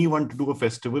need anyone to do a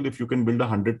festival if you can build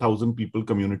 100,000 people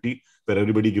community where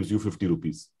everybody gives you 50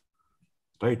 rupees,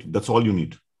 right? That's all you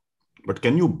need. But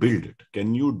can you build it?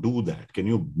 Can you do that? Can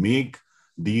you make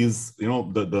these,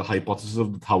 the hypothesis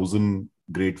of the 1,000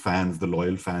 great fans, the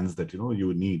loyal fans that,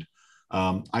 you need?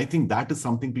 I think that is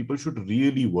something people should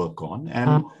really work on.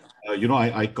 And,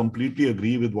 I completely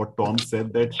agree with what Tom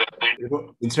said, that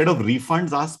instead of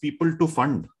refunds, ask people to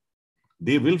fund.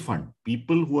 They will fund.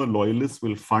 People who are loyalists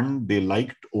will fund. They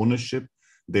liked ownership.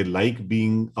 They like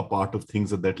being a part of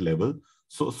things at that level.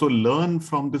 So learn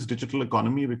from this digital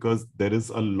economy, because there is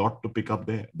a lot to pick up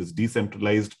there. This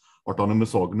decentralized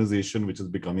autonomous organization, which is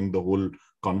becoming the whole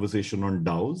conversation on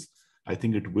DAOs, I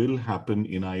think it will happen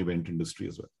in our event industry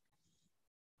as well.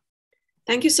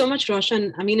 Thank you so much,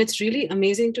 Roshan. I mean, it's really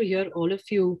amazing to hear all of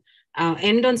you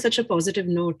end on such a positive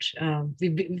note.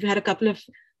 We've had a couple of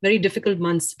very difficult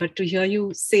months, but to hear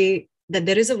you say that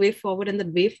there is a way forward, and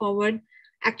that way forward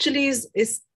actually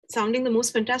is sounding the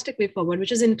most fantastic way forward,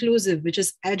 which is inclusive, which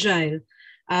is agile,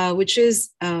 which is,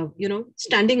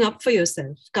 standing up for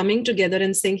yourself, coming together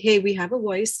and saying, hey, we have a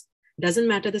voice. Doesn't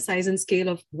matter the size and scale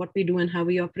of what we do and how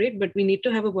we operate, but we need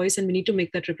to have a voice and we need to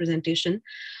make that representation.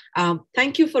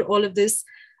 Thank you for all of this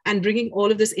and bringing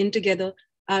all of this in together.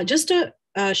 Just a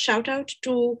shout out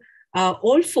to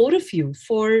all four of you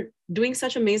for doing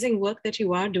such amazing work that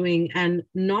you are doing, and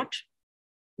not,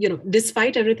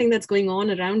 despite everything that's going on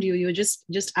around you, you're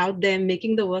just out there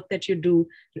making the work that you do,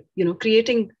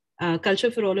 creating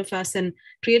culture for all of us and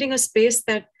creating a space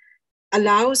that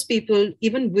allows people,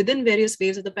 even within various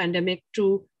waves of the pandemic,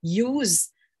 to use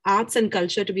arts and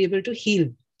culture to be able to heal.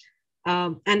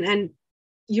 And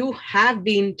you have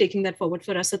been taking that forward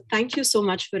for us. So thank you so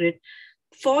much for it.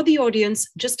 For the audience,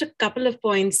 just a couple of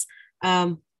points.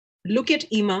 Look at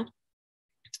EEMA,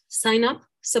 sign up,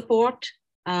 support,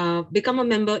 become a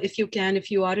member if you can,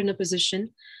 if you are in a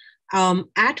position.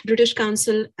 At British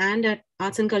Council and at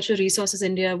Arts and Culture Resources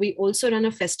India, we also run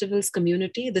a festivals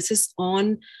community. This is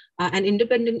on an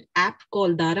independent app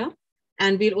called Dara.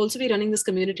 And we'll also be running this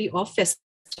community of festivals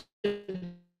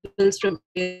from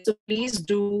here. So please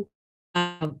do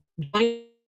join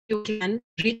if you can.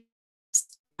 Reach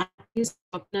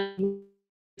out to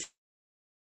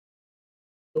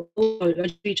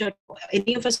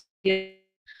any of us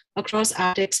across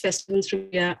Artex festivals from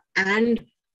here and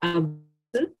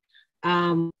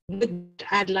with that,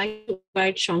 I'd like to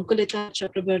invite Shankalita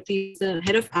Chakrabarti, the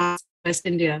head of Arts West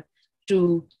India,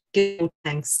 to give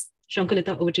thanks.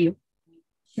 Shankalita, over to you.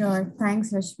 Sure.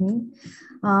 Thanks, Rashmi.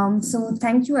 So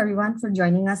thank you everyone for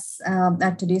joining us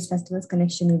at today's Festivals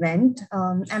Connection event.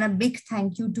 And a big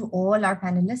thank you to all our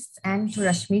panelists and to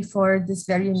Rashmi for this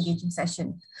very engaging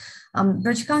session.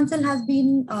 British Council has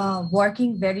been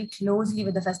working very closely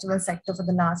with the festival sector for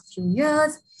the last few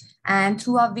years. And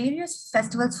through our various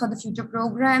Festivals for the Future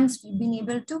programs, we've been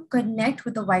able to connect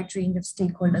with a wide range of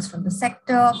stakeholders from the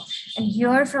sector and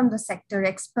hear from the sector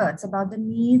experts about the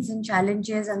needs and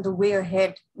challenges and the way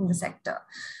ahead in the sector.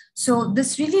 So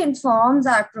this really informs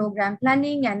our program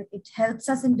planning, and it helps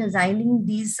us in designing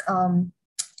these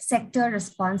sector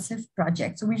responsive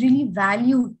project. So we really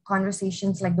value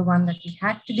conversations like the one that we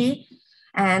had today.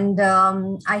 And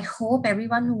I hope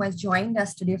everyone who has joined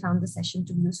us today found the session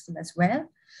to be useful as well.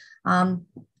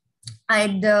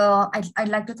 I'd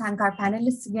like to thank our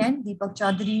panelists again, Deepak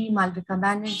Choudhary, Malavika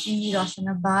Banerjee, Roshan,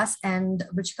 Abbas, and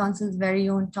British Council's very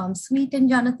own Tom Sweet and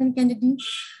Jonathan Kennedy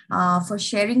for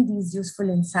sharing these useful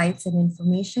insights and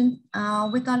information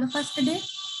with all of us today.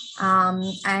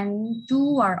 And to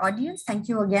our audience, thank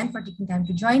you again for taking time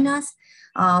to join us.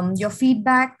 Your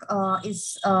feedback is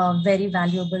very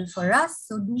valuable for us.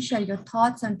 So do share your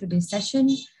thoughts on today's session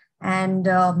and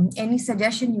any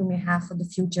suggestion you may have for the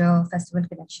future Festival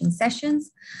Connection sessions.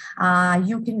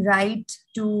 You can write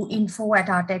to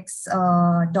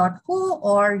info@artex.co,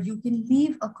 or you can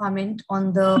leave a comment on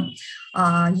the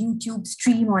YouTube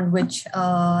stream on which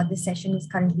the session is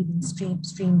currently being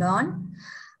streamed on.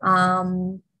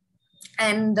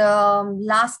 And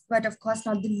last, but of course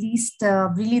not the least,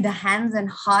 really the hands and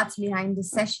hearts behind the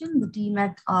session, the team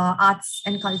at Arts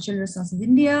and Cultural Resources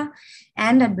India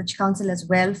and at British Council as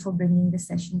well for bringing the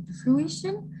session to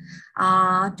fruition.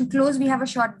 To close, we have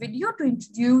a short video to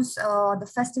introduce the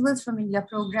Festivals from India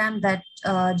program that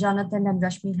Jonathan and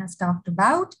Rashmi has talked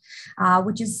about,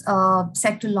 which is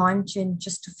set to launch in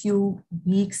just a few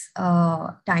weeks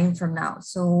time from now.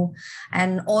 So,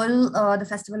 and all the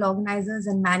festival organizers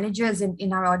and managers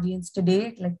in our audience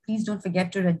today, like, please don't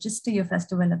forget to register your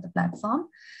festival at the platform.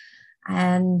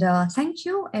 And thank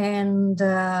you and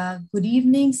good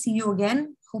evening. See you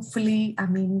again, hopefully,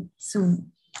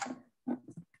 soon.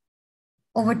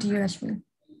 Over to you, Rashmi.